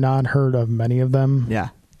not heard of many of them. Yeah.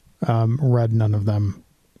 Read none of them.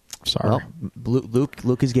 Sorry. Well,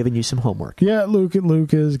 Luke is giving you some homework. Yeah, Luke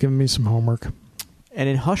is giving me some homework. And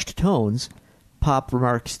in hushed tones, Pop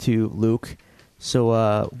remarks to Luke,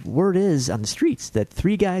 so word is on the streets that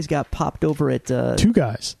 3 guys got popped over at... 2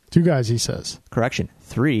 guys. 2 guys, he says. Correction.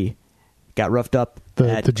 3 got roughed up.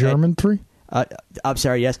 The German 3? I'm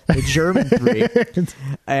sorry, yes. The German 3.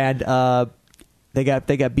 And they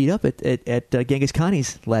got beat up at Genghis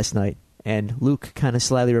Khan's last night. And Luke kind of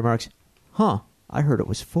slyly remarks, I heard it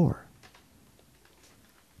was 4.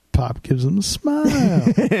 Pop gives him a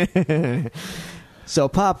smile. So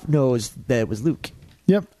Pop knows that it was Luke.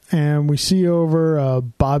 Yep. And we see over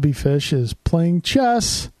Bobby Fish is playing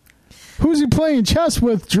chess. Who's he playing chess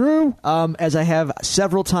with, Drew? As I have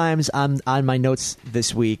several times on my notes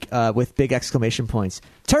this week with big exclamation points.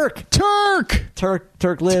 Turk! Turk!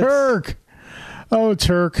 Turk lives. Turk! Oh,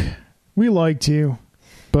 Turk. We liked you.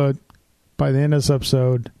 But by the end of this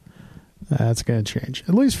episode, that's going to change.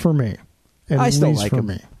 At least for me. I still like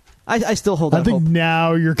him. I still hold out hope. I think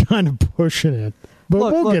now you're kind of pushing it. But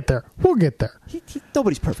we'll get there. We'll get there.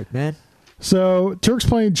 Nobody's perfect, man. So Turk's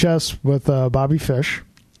playing chess with Bobby Fish.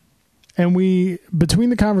 And between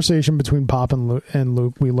the conversation between Pop and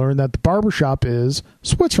Luke, we learned that the barbershop is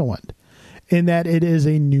Switzerland, in that it is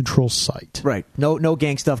a neutral site. Right. No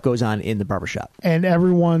gang stuff goes on in the barbershop. And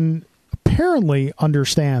everyone apparently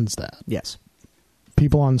understands that. Yes.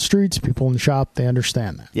 People on the streets, people in the shop, they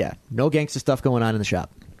understand that. Yeah. No gangsta stuff going on in the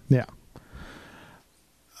shop. Yeah.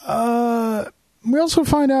 We also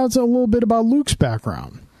find out a little bit about Luke's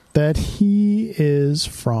background, that he is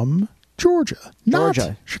from Georgia. Not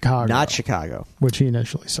Chicago. Not Chicago. Which he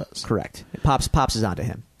initially says. Correct. Pops is onto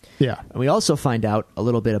him. Yeah. And we also find out a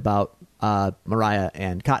little bit about Mariah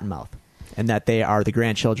and Cottonmouth, and that they are the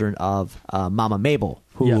grandchildren of Mama Mabel,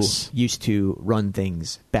 who used to run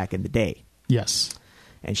things back in the day. Yes.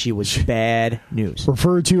 And she was bad news.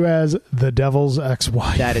 Referred to as the devil's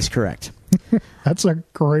ex-wife. That is correct. That's a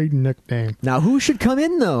great nickname. Now, who should come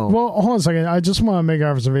in, though? Well, hold on a second. I just want to make an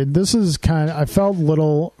observation. This is I felt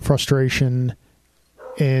little frustration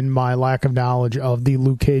in my lack of knowledge of the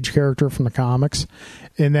Luke Cage character from the comics,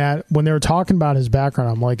 in that when they were talking about his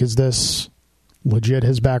background, I'm like, is this legit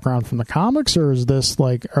his background from the comics, or is this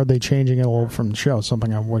are they changing it a little from the show?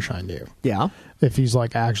 Something I wish I knew. Yeah. If he's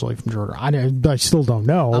actually from Georgia. I still don't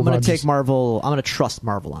know. I'm going to take Marvel. I'm going to trust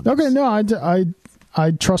Marvel on this. Okay, no,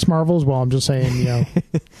 I trust Marvel as well. I'm just saying,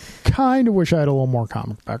 kind of wish I had a little more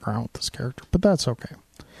comic background with this character, but that's okay.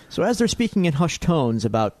 So as they're speaking in hushed tones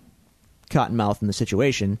about Cottonmouth and the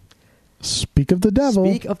situation, speak of the devil.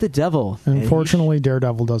 Speak of the devil. Unfortunately,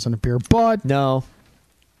 Daredevil doesn't appear, but no,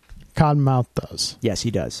 Cottonmouth does. Yes, he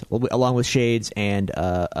does, along with Shades and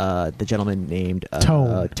the gentleman named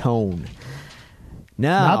Tone.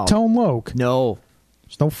 Now, not Tone Loc. No,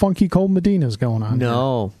 there's no funky Cold Medinas going on.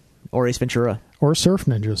 No, here. Or Ace Ventura. Or Surf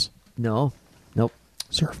Ninjas. No. Nope.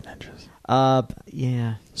 Surf Ninjas.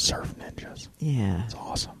 Yeah. Surf Ninjas. Yeah. It's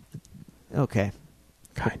awesome. Okay.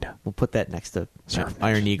 Kinda. We'll put that next to Surf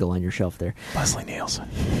Iron Eagle on your shelf there. Leslie Nielsen.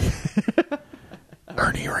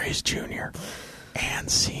 Ernie Reyes Jr. and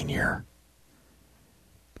Sr.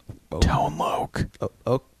 Tone Loc.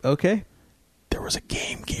 Okay. There was a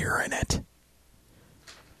Game Gear in it.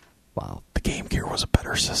 Wow. The Game Gear was a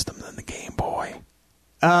better system than the Game Boy.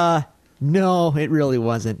 No, it really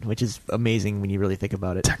wasn't, which is amazing when you really think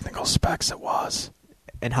about it. Technical specs, it was.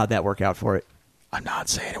 And how'd that work out for it? I'm not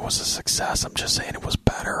saying it was a success. I'm just saying it was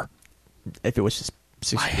better. If it was just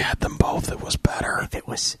I had them both. It was better. If it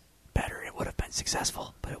was better, it would have been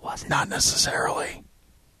successful, but it wasn't. Not necessarily.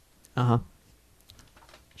 Uh-huh.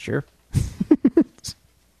 Sure.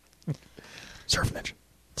 Surf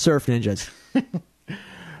ninjas.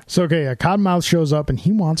 So, okay, a Cottonmouth shows up and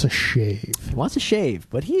he wants a shave. He wants a shave,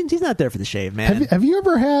 but he's not there for the shave, man. Have you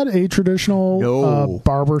ever had a traditional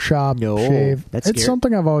barbershop shave? It's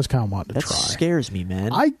something I've always kind of wanted to try. That scares me,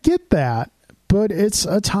 man. I get that, but it's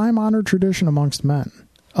a time-honored tradition amongst men.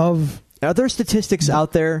 Are there statistics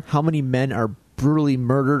out there how many men are brutally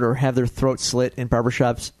murdered or have their throats slit in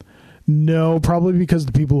barbershops? No, probably because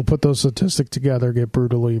the people who put those statistics together get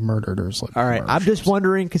brutally murdered or slit. All right, I'm just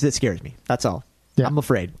wondering because it scares me. That's all. Yeah. I'm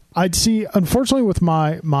afraid. I'd see, unfortunately, with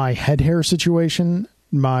my head hair situation,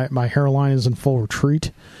 my hairline is in full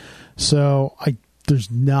retreat. So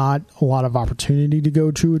there's not a lot of opportunity to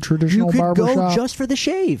go to a traditional barbershop. You could go just for the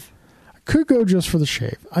shave. I could go just for the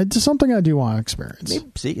shave. It's something I do want to experience.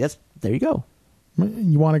 Maybe, see, there you go.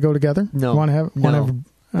 You want to go together? No. You want to have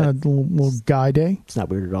a little guy day? It's not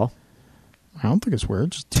weird at all. I don't think it's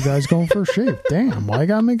weird. Just two guys going for a shave. Damn, why you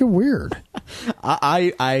gotta make it weird?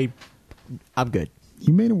 I'm good.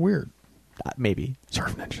 You made it weird. Maybe.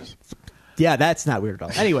 Surf ninjas. Yeah, that's not weird at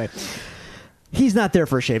all. Anyway, he's not there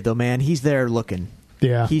for a shave, though, man. He's there looking.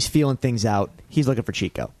 Yeah. He's feeling things out. He's looking for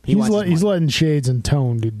Chico. He's letting Shades and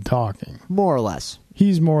Tone do the talking. More or less.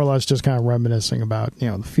 He's more or less just kind of reminiscing about,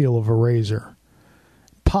 the feel of a razor.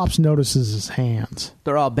 Pops notices his hands.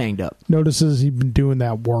 They're all banged up. Notices he's been doing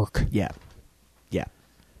that work. Yeah.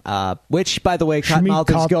 Which, by the way, Cottonmouth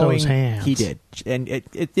is going. Those hands. He did, and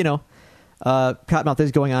Cottonmouth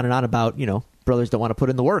is going on and on about brothers don't want to put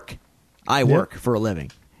in the work. I work for a living,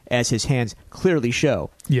 as his hands clearly show.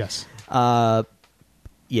 Yes. Shamik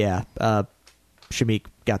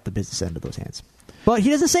got the business end of those hands, but he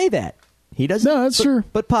doesn't say that. He doesn't. No, that's true.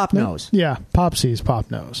 But Pop knows. Yeah, Pop sees. Pop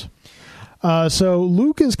knows. So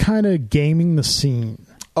Luke is kind of gaming the scene.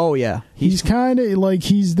 Oh yeah, he's kind of like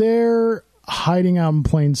he's there. Hiding out in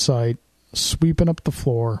plain sight, sweeping up the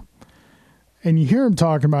floor, and you hear him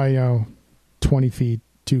talking about 20 feet,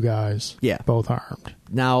 two guys, both armed.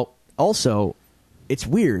 Now, also, it's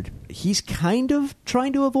weird. He's kind of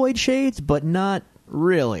trying to avoid Shades, but not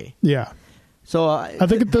really. Yeah. So I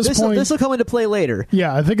think at this point, this will come into play later.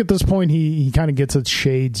 Yeah, I think at this point he kind of gets that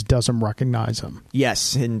Shades doesn't recognize him.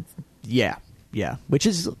 Yes, and yeah, which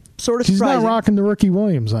is sort of he's surprising. Not rocking the Ricky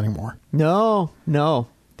Williams anymore. No.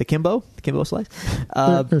 The Kimbo slice.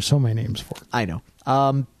 There's so many names for it. I know.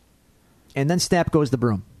 And then snap goes the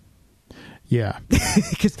broom. Yeah,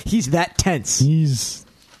 because he's that tense. He's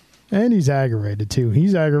aggravated too.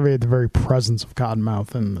 He's aggravated the very presence of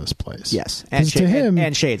Cottonmouth in this place. Yes, and to him,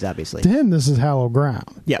 and Shades obviously. To him, this is hallowed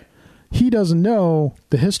ground. Yep. He doesn't know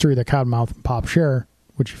the history that Cottonmouth and Pop share,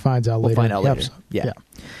 which he finds out later. In the episode. Yeah.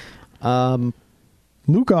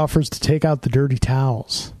 Luke offers to take out the dirty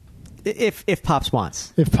towels. If Pops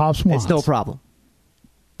wants. If Pops wants. It's no problem.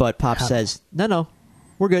 But Pops says, no,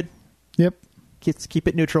 we're good. Yep. Let's keep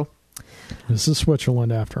it neutral. This is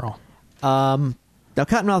Switzerland after all. Now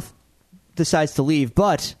Cottonmouth decides to leave,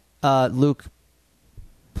 but Luke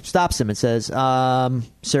stops him and says,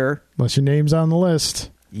 sir. Unless your name's on the list.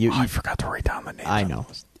 I forgot to write down the name. I know.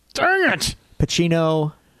 Dang it!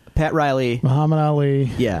 Pacino, Pat Riley. Muhammad Ali.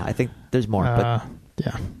 Yeah, I think there's more. But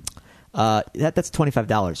yeah. That's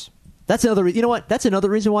 $25. That's another. You know what? That's another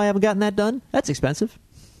reason why I haven't gotten that done. That's expensive.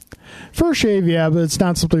 For a shave, yeah, but it's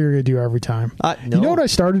not something you're going to do every time. No. You know what I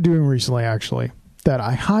started doing recently, actually, that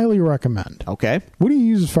I highly recommend? Okay. What do you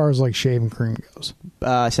use as far as like shaving cream goes?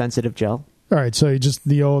 Sensitive gel. All right, so you just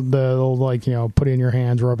the old like put it in your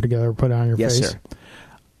hands, rub it together, put it on your face. Yes, sir.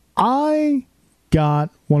 I got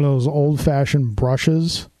one of those old-fashioned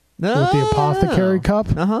brushes with the apothecary cup.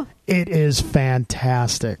 Uh-huh. It is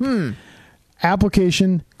fantastic.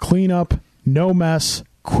 Application, cleanup, no mess,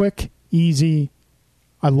 quick, easy.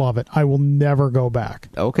 I love it. I will never go back.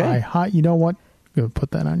 Okay. You know what? I'm going to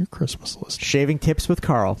put that on your Christmas list. Shaving tips with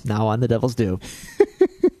Carl, now on The Devil's Due.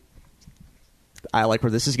 I like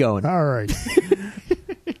where this is going. All right.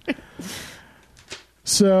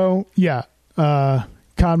 So, yeah.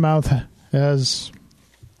 Cottonmouth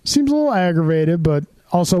seems a little aggravated, but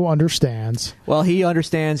also understands. Well, he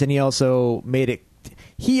understands, and he also made it.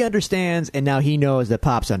 He understands, and now he knows that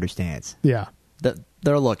Pops understands. Yeah.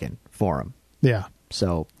 They're looking for him. Yeah.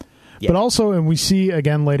 So, yeah. But also, and we see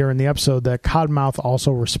again later in the episode that Cottonmouth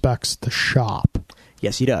also respects the shop.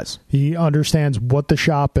 Yes, he does. He understands what the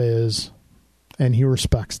shop is, and he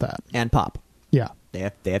respects that. And Pop. Yeah.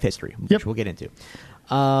 They have history, which we'll get into.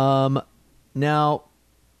 Now,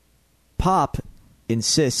 Pop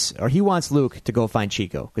insists, or he wants Luke to go find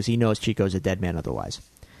Chico because he knows Chico's a dead man otherwise.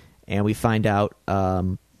 And we find out,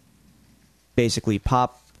 basically,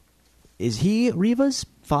 Pop, is he Reva's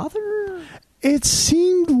father? It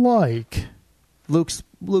seemed like Luke's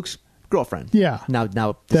girlfriend. Yeah. Now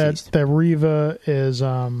deceased. That Reva is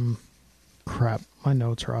crap. My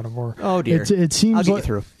notes are out of order. Oh dear. It seems I'll get like, you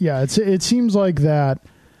through. Yeah, it seems like that.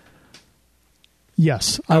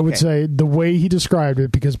 Yes, I would say the way he described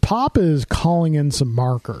it, because Pop is calling in some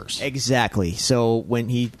markers. Exactly. So when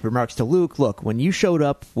he remarks to Luke, look, when you showed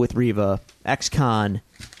up with Reva, ex-con,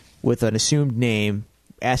 with an assumed name,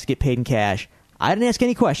 asked to get paid in cash, I didn't ask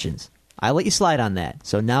any questions. I let you slide on that.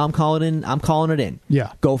 So now I'm calling it in.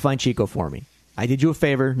 Yeah. Go find Chico for me. I did you a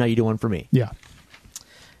favor. Now you do one for me. Yeah.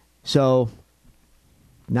 So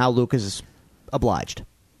now Luke is obliged.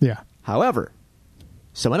 Yeah. However,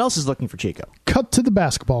 someone else is looking for Chico. Cut to the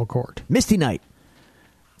basketball court. Misty Knight.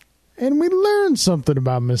 And we learned something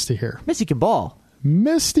about Misty here. Misty can ball.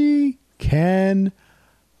 Misty can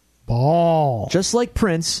ball. Just like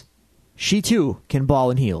Prince, she too can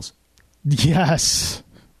ball in heels. Yes.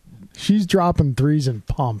 She's dropping threes in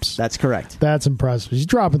pumps. That's correct. That's impressive. She's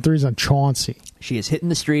dropping threes on Chauncey. She is hitting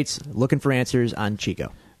the streets looking for answers on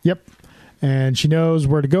Chico. Yep. And she knows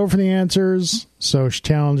where to go for the answers, so she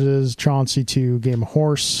challenges Chauncey to game a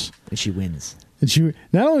horse. And she wins. And she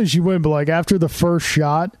not only does she win, but like after the first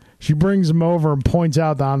shot, she brings him over and points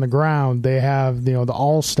out that on the ground they have, the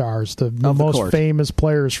all-stars, the most court. famous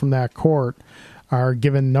players from that court are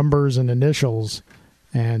given numbers and initials.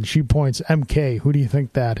 And she points MK. Who do you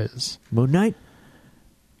think that is? Moon Knight?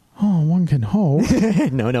 Oh, one can hope.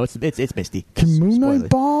 No, it's Misty. Can Moon Knight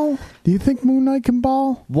ball? Do you think Moon Knight can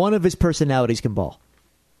ball? One of his personalities can ball.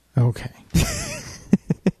 Okay.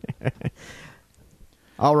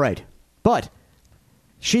 All right. But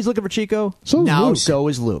she's looking for Chico. So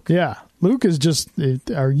is Luke. Yeah. Luke is just,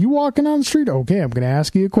 are you walking on the street? Okay, I'm going to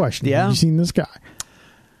ask you a question. Yeah. Have you seen this guy?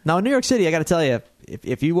 Now, in New York City, I got to tell you,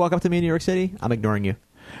 if you walk up to me in New York City, I'm ignoring you.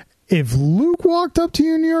 If Luke walked up to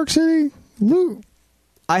you in New York City, Luke,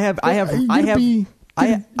 you got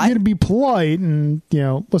to be polite and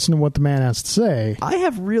listen to what the man has to say. I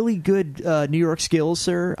have really good New York skills,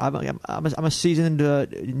 sir. I'm a seasoned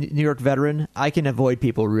New York veteran. I can avoid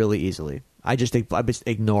people really easily. I just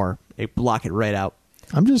ignore, block it right out.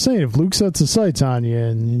 I'm just saying, if Luke sets his sights on you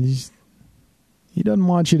and he doesn't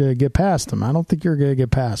want you to get past him, I don't think you're going to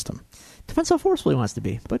get past him. Depends how forceful he wants to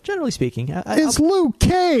be, but generally speaking, it's Luke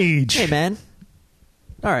Cage. Hey, man.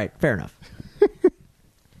 All right, fair enough.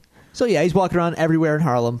 So yeah, he's walking around everywhere in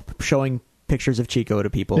Harlem, showing pictures of Chico to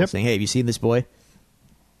people, saying, "Hey, have you seen this boy?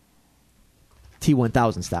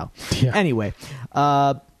 T-1000 style." Yeah. Anyway,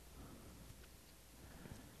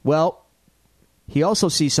 well, he also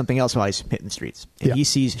sees something else while he's hitting the streets. And he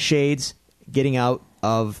sees Shades getting out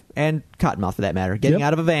of, and Cottonmouth for that matter, getting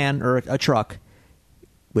out of a van or a truck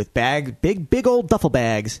with big old duffel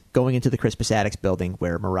bags going into the Crispus Attucks building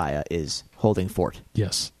where Mariah is holding fort.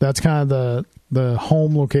 Yes, that's kind of the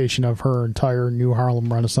home location of her entire New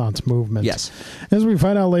Harlem Renaissance movement. Yes. As we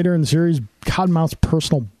find out later in the series, Cottonmouth's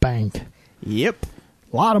personal bank. Yep.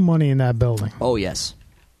 A lot of money in that building. Oh, yes.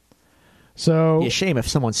 So it'd be a shame if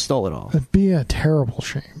someone stole it all. It'd be a terrible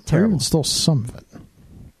shame. Terrible. Or even stole some of it.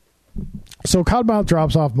 So Cottonmouth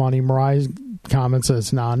drops off money. Mariah's comment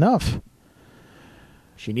says, not enough.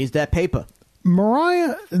 She needs that paper.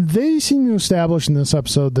 Mariah, they seem to establish in this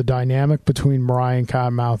episode the dynamic between Mariah and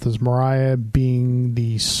Cottonmouth as Mariah being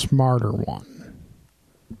the smarter one.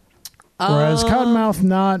 Whereas Cottonmouth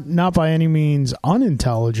not by any means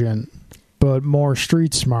unintelligent, but more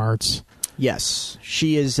street smarts. Yes.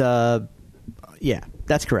 She is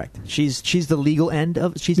that's correct. She's the legal end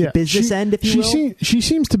of the business end, if you will. She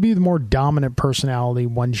seems to be the more dominant personality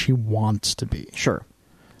when she wants to be. Sure.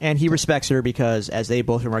 And he respects her because, as they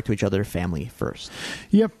both remark to each other, family first.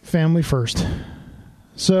 Yep, family first.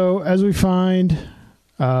 So, as we find,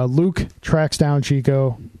 Luke tracks down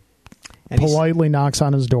Chico, and politely knocks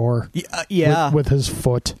on his door with his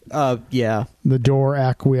foot. Yeah. The door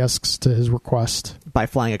acquiesces to his request. By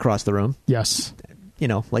flying across the room. Yes.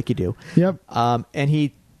 Like you do. Yep. And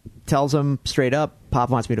he tells him straight up, Pop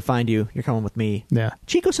wants me to find you. You're coming with me. Yeah.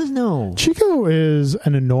 Chico says no. Chico is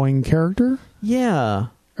an annoying character. Yeah.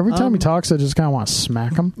 Every time he talks, I just kind of want to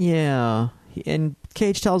smack him. Yeah. And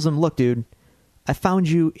Cage tells him, look, dude, I found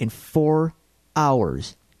you in 4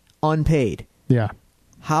 hours, unpaid. Yeah.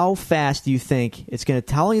 How fast do you think it's going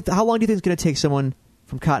to... How long do you think it's going to take someone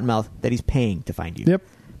from Cottonmouth that he's paying to find you? Yep.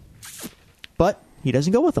 But he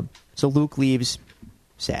doesn't go with him. So Luke leaves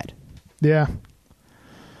sad. Yeah.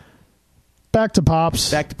 Back to Pops.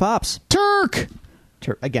 Back to Pops. Turk!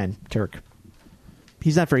 Turk.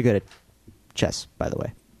 He's not very good at chess, by the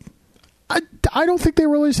way. I don't think they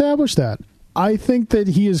really established that. I think that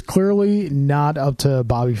he is clearly not up to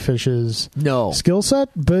Bobby Fish's skill set,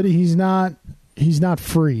 but he's not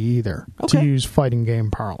free either, to use fighting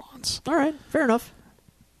game parlance. All right, fair enough.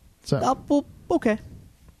 So well, okay.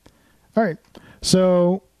 All right.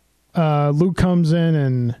 So Luke comes in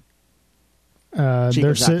and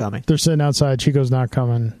they're sitting outside. Chico's not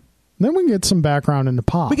coming. Then we get some background into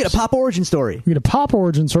Pops. We get a Pop origin story.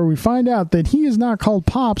 We find out that he is not called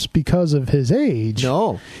Pops because of his age.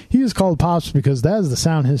 No. He is called Pops because that is the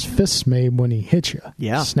sound his fists made when he hit you.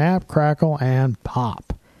 Yeah. Snap, crackle, and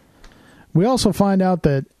pop. We also find out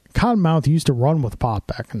that Cottonmouth used to run with Pop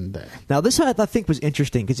back in the day. Now, this I think was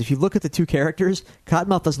interesting because if you look at the two characters,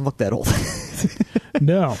 Cottonmouth doesn't look that old.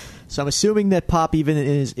 No. So I'm assuming that Pop, even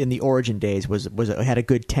in the origin days, had a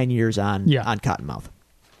good 10 years on Cottonmouth.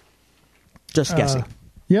 Just guessing.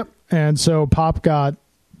 Yep. And so Pop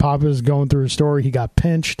is going through a story. He got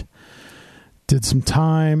pinched, did some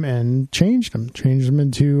time, and changed him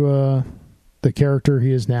into the character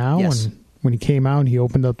he is now. Yes. And when he came out, he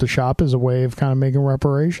opened up the shop as a way of kind of making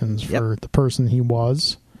reparations for the person he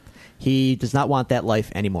was. He does not want that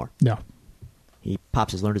life anymore. No.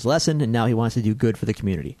 Pops has learned his lesson, and now he wants to do good for the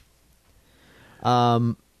community.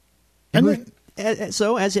 So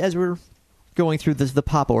as we're going through the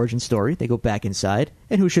Pop origin story, they go back inside,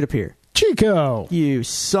 and who should appear? Chico! You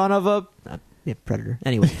son of a... predator.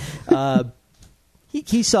 Anyway,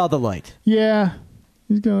 he saw the light. Yeah.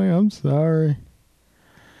 He's going, I'm sorry.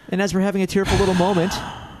 And as we're having a tearful little moment,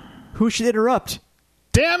 who should interrupt?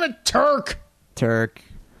 Damn it, Turk! Turk,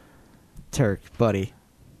 buddy.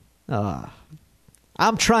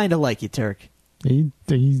 I'm trying to like you, Turk. He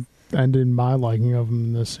ended my liking of him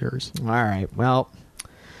in this series. All right, well...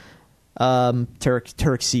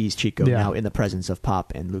 Turk sees Chico now in the presence of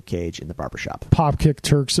Pop and Luke Cage in the barbershop. Pop kicks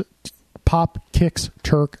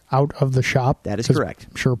Turk out of the shop. That is correct.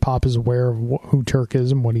 I'm sure Pop is aware of who Turk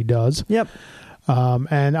is and what he does. Yep.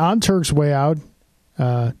 And on Turk's way out,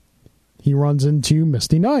 he runs into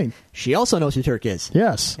Misty Knight. She also knows who Turk is.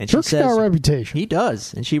 Yes. And Turk's got a reputation. He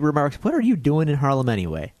does. And she remarks, "What are you doing in Harlem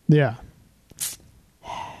anyway?" Yeah.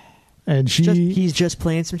 And he's just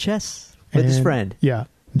playing some chess with his friend. Yeah.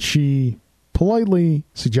 And she politely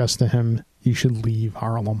suggests to him he should leave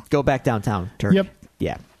Harlem. Go back downtown, Turk. Yep.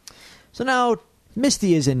 Yeah. So now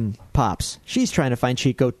Misty is in Pops. She's trying to find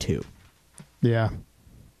Chico, too. Yeah.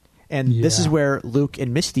 And this is where Luke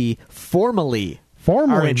and Misty formally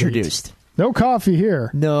are introduced. No coffee here.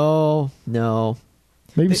 No.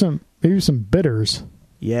 Maybe some bitters.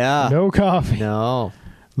 Yeah. No coffee. No.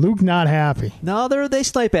 Luke not happy. No, they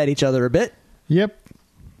snipe at each other a bit. Yep.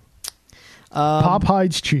 Pop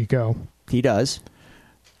hides Chico. He does.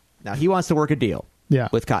 Now, he wants to work a deal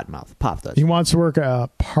with Cottonmouth. Pop does. He wants to work a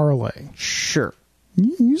parlay. Sure.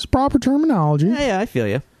 Use proper terminology. Yeah, I feel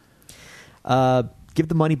you. Give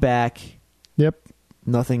the money back. Yep.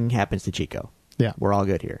 Nothing happens to Chico. Yeah. We're all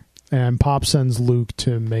good here. And Pop sends Luke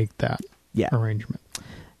to make that arrangement.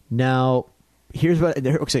 Now, here's what...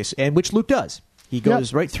 and which Luke does. He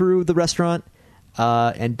goes right through the restaurant...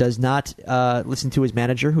 and does not listen to his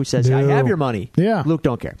manager, who says, "I have your money." Yeah, Luke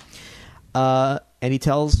don't care, and he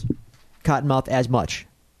tells Cottonmouth as much.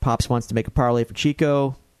 Pops wants to make a parlay for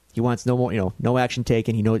Chico. He wants no more, no action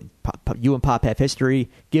taken. He knows you and Pop have history.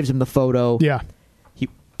 Gives him the photo. Yeah,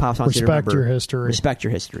 Pops wants you to remember, your history. Respect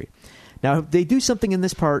your history. Now they do something in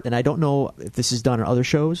this part, and I don't know if this is done on other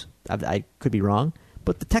shows. I could be wrong,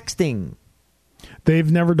 but the texting.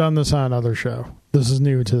 They've never done this on another show. This is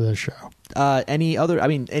new to this show. In any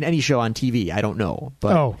show on TV, I don't know.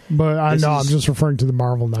 But I'm just referring to the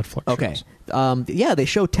Marvel Netflix shows. Okay. They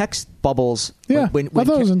show text bubbles. Yeah, I thought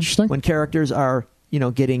it was interesting. When characters are,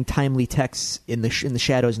 getting timely texts in the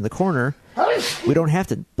shadows in the corner, we don't have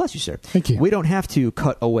to. Bless you, sir. Thank you. We don't have to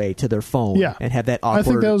cut away to their phone. And have that awkward. I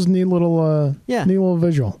think that was a neat little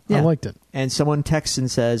visual. Yeah. I liked it. And someone texts and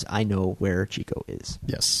says, "I know where Chico is."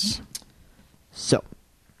 Yes. So,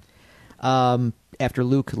 after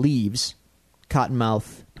Luke leaves,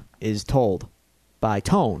 Cottonmouth is told by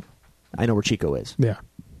Tone, "I know where Chico is." Yeah.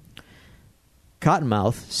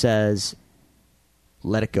 Cottonmouth says,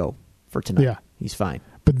 "Let it go for tonight." Yeah. He's fine.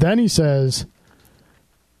 But then he says,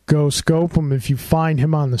 "Go scope him. If you find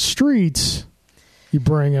him on the streets, you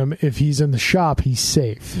bring him. If he's in the shop, he's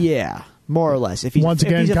safe." Yeah, more or less. Once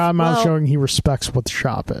again, Cottonmouth showing he respects what the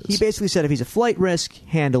shop is. He basically said, if he's a flight risk,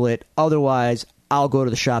 handle it. Otherwise, I'll go to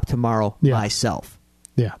the shop tomorrow myself.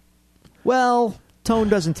 Yeah. Well, Tone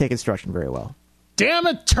doesn't take instruction very well. Damn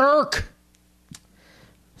it, Turk!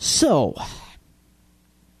 So,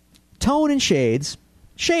 Tone and Shades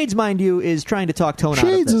Shades, mind you, is trying to talk Tone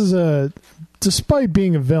Shades out of this. Despite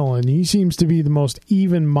being a villain, he seems to be the most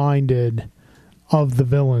even-minded of the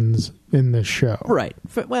villains in this show. Right.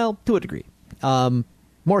 Well, to a degree.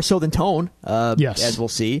 More so than Tone, yes. as we'll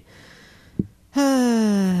see.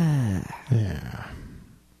 Yeah.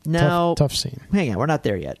 Now, tough scene. Hang on, we're not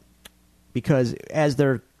there yet. Because as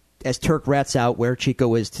Turk rats out where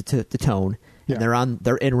Chico is to Tone, yeah. and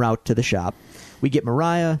they're en route to the shop, we get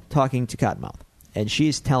Mariah talking to Cottonmouth. And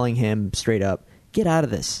she's telling him straight up, get out of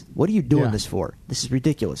this. What are you doing this for? This is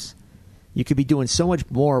ridiculous. You could be doing so much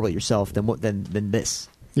more with yourself than this.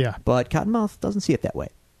 Yeah. But Cottonmouth doesn't see it that way.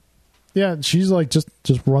 Yeah, she's like, just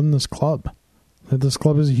run this club. This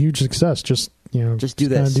club is a huge success. Just do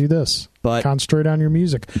this. Do this. But concentrate on your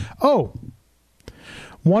music. Oh,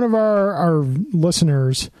 one of our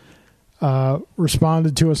listeners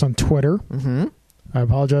responded to us on Twitter. Mm-hmm. I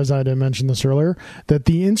apologize, I didn't mention this earlier. That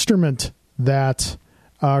the instrument that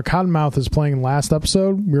Cottonmouth is playing in last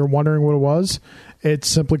episode, we were wondering what it was. It's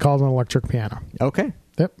simply called an electric piano. Okay.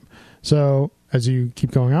 Yep. So as you keep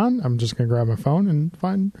going on, I'm just going to grab my phone and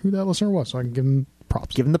find who that listener was so I can give him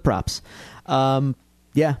props. Give him the props.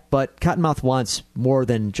 Yeah, but Cottonmouth wants more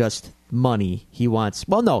than just money. He wants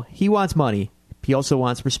money. He also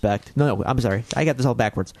wants respect. No, I'm sorry. I got this all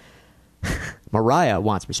backwards. Mariah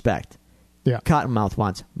wants respect. Yeah. Cottonmouth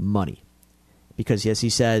wants money. Because, yes, he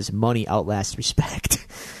says money outlasts respect.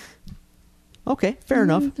 Okay, fair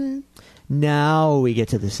enough. Now we get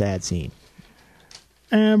to the sad scene.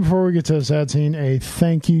 And before we get to the sad scene, a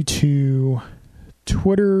thank you to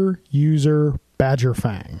Twitter user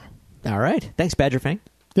Badgerfang. All right. Thanks, Badgerfang.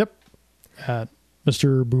 Yep. At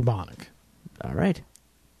Mr. Bubonic. All right.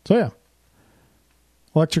 So, yeah.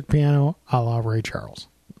 Electric piano a la Ray Charles.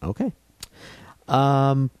 Okay.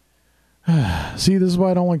 See, this is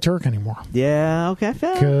why I don't like Turk anymore. Yeah, okay.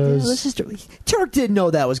 Because Turk didn't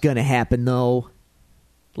know that was going to happen, though.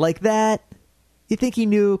 Like that? You think he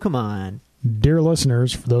knew? Come on. Dear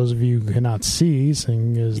listeners, for those of you who cannot see,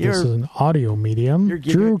 seeing as this is an audio medium,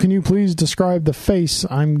 Drew, can you please describe the face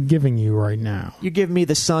I'm giving you right now? You're giving me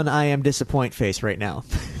the son I am disappoint face right now.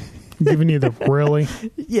 Giving you the really?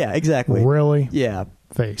 Yeah, exactly. Really? Yeah.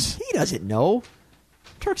 Face. He doesn't know.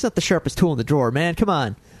 Turk's not the sharpest tool in the drawer, man. Come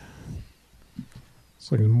on.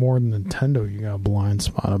 It's like more than Nintendo you got a blind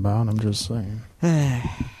spot about, I'm just saying.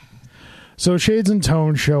 So Shades and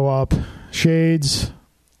Tone show up. Shades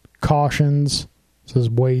cautions, says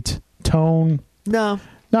wait. Tone, no,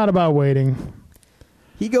 not about waiting.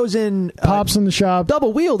 He goes in, Pop's in the shop,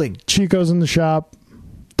 double wielding. Chico's in the shop,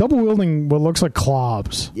 double wielding what looks like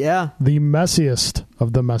clobbs. Yeah, the messiest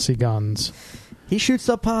of the messy guns. He shoots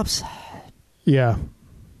up Pops. Yeah.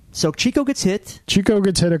 So Chico gets hit. Chico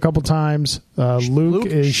gets hit a couple times. Luke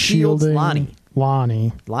is shielding Lonnie.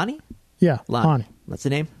 Lonnie? Yeah, Lonnie. That's the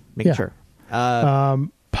name? Making sure.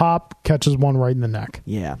 Pop catches one right in the neck.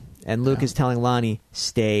 Yeah. And Luke is telling Lonnie,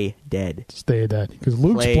 stay dead. Stay dead. Because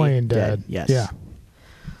Luke's playing dead. Yes. Yeah.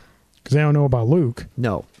 Because they don't know about Luke.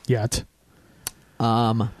 No. Yet.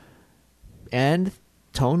 And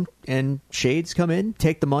Tone and Shades come in,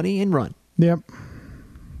 take the money, and run. Yep.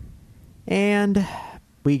 And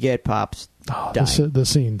we get Pops dying. The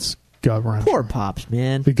scene's gut-wrenching. Poor Pops,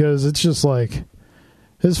 man. Because it's just like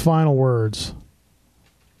his final words.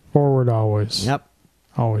 Forward always. Yep.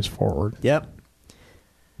 Always forward. Yep.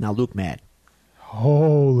 Now Luke mad.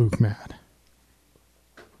 Oh, Luke mad.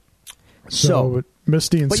 So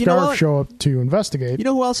Misty and Scarf show up to investigate. You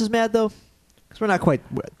know who else is mad, though? Because we're not quite...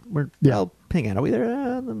 Well, hang on. Are we there?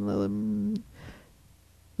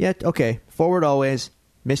 Yeah, okay. Forward always.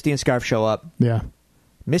 Misty and Scarf show up. Yeah.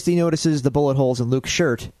 Misty notices the bullet holes in Luke's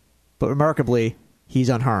shirt, but remarkably, he's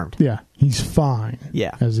unharmed. Yeah, he's fine.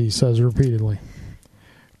 Yeah. As he says repeatedly.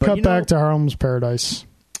 But cut back to Harlem's Paradise.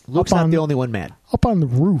 Luke's not the only one mad. Up on the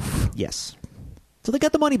roof. Yes. So they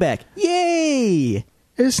got the money back. Yay!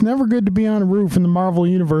 It's never good to be on a roof in the Marvel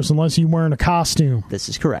Universe unless you're wearing a costume. This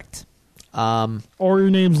is correct. Or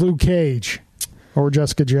your name's Luke Cage. Or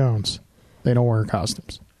Jessica Jones. They don't wear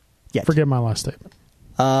costumes. Yet. Forget my last statement.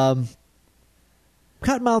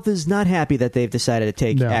 Cottonmouth is not happy that they've decided to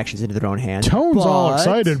take actions into their own hands. Tone's all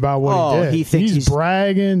excited about what he did. He thinks he's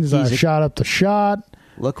bragging. He's shot up the shot.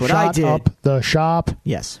 Look what I did. Shot up the shop.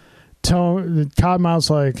 Yes. Cottonmouth's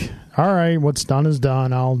like, all right, what's done is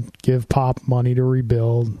done. I'll give Pop money to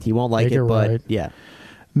rebuild. He won't like it, but right. Yeah.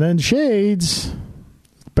 And then Shades,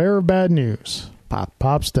 bearer of bad news.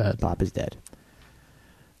 Pop's dead. Pop is dead.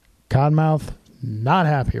 Cottonmouth, not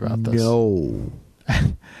happy about this. No.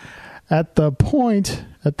 At this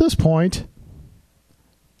point,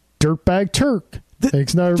 Dirtbag Turk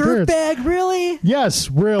makes another appearance. Dirtbag, really?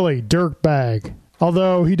 Yes, really, Dirtbag.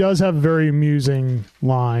 Although he does have a very amusing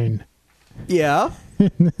line Yeah.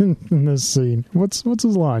 in this scene. What's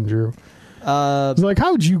his line, Drew? He's like,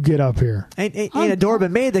 how'd you get up here? Ain't a door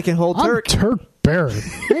been made that can hold I'm Turk. Turk Barrett.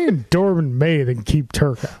 Ain't a door been made that can keep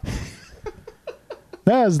Turk out.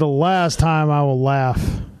 That is the last time I will laugh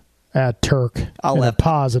at Turk in a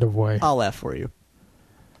positive way. I'll laugh for you.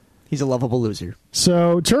 He's a lovable loser.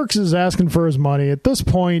 So Turks is asking for his money. At this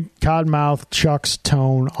point, Cottonmouth chucks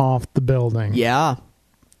Tone off the building. Yeah.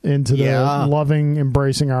 Into the loving,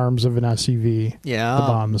 embracing arms of an SUV at the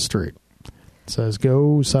bottom of the street. Says,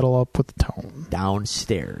 go settle up with Tone.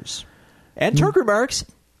 Downstairs. And Turk remarks,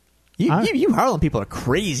 you Harlem people are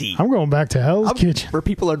crazy. I'm going back to Hell's Kitchen. Where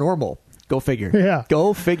people are normal. Go figure. Yeah.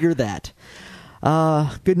 Go figure that.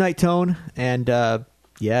 Good night, Tone. And,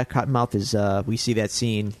 Cottonmouth is, we see that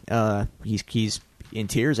scene. He's in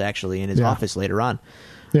tears, actually, in his office later on.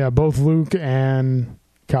 Yeah, both Luke and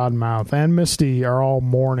Cottonmouth and Misty are all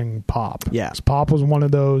mourning Pop. Yeah. Pop was one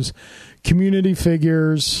of those community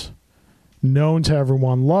figures, known to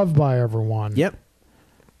everyone, loved by everyone. Yep.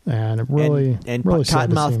 And it really, and really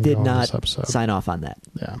Cottonmouth did not sign off on that.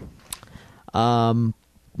 Yeah.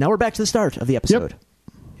 Now we're back to the start of the episode. Yep.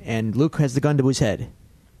 And Luke has the gun to his head,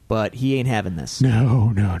 but he ain't having this.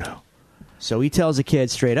 No. So he tells the kid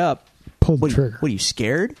straight up, pull the trigger. What are you,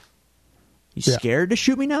 scared? You scared to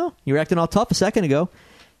shoot me now? You were acting all tough a second ago.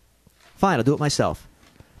 Fine, I'll do it myself.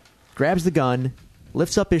 Grabs the gun,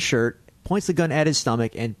 lifts up his shirt, points the gun at his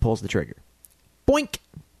stomach, and pulls the trigger. Boink!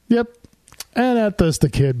 Yep. And at this, the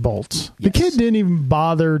kid bolts. Yes. The kid didn't even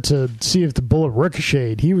bother to see if the bullet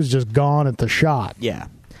ricocheted. He was just gone at the shot. Yeah.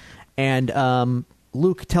 And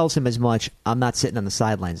Luke tells him as much, I'm not sitting on the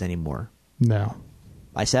sidelines anymore. No.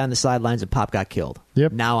 I sat on the sidelines and Pop got killed.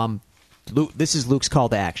 Yep. Now this is Luke's call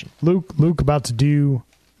to action. Luke about to do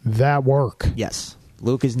that work. Yes.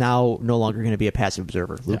 Luke is now no longer going to be a passive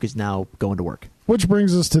observer. Luke is now going to work. Which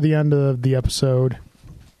brings us to the end of the episode.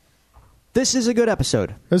 This is a good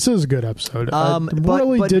episode. This is a good episode.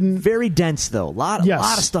 But very dense, though. A lot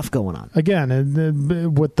of stuff going on.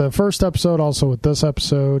 Again, with the first episode, also with this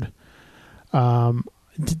episode,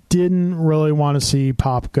 didn't really want to see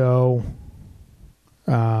Pop go.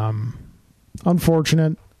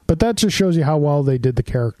 Unfortunate. But that just shows you how well they did the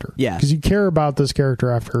character. Yeah. Because you care about this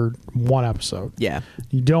character after one episode. Yeah.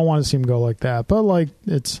 You don't want to see him go like that. But,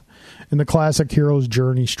 it's in the classic hero's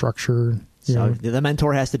journey structure. So the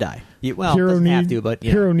mentor has to die. Hero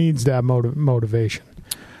needs that motivation.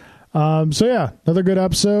 Another good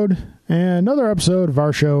episode. And another episode of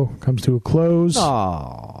our show comes to a close.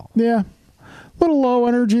 Oh. Yeah. A little low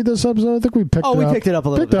energy this episode. I think we picked it up. We picked it up a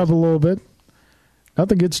little bit. Picked up a little bit.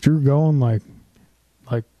 Nothing gets Drew going like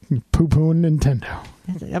poo-pooing Nintendo.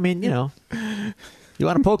 I mean, you want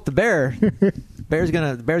to poke the bear, bear's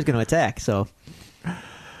gonna attack. So,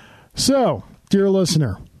 dear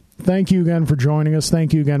listener, thank you again for joining us.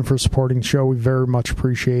 Thank you again for supporting the show. We very much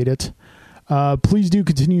appreciate it. Please do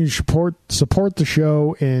continue to support the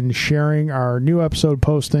show in sharing our new episode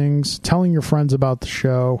postings, telling your friends about the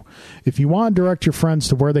show. If you want to direct your friends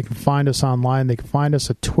to where they can find us online, they can find us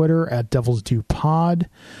at Twitter at Devils Do Pod.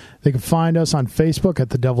 They can find us on Facebook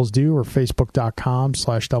at The Devils Do or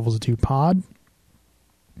Facebook.com/Devils Do Pod.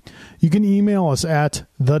 You can email us at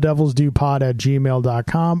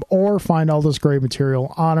thedevilsdopod@gmail.com or find all this great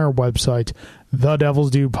material on our website,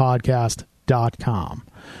 thedevilsdopodcast.com.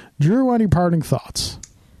 Drew, any parting thoughts?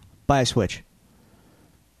 Buy a Switch.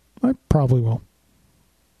 I probably will.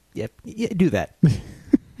 Yep, do that.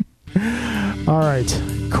 All right.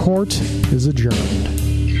 Court is adjourned.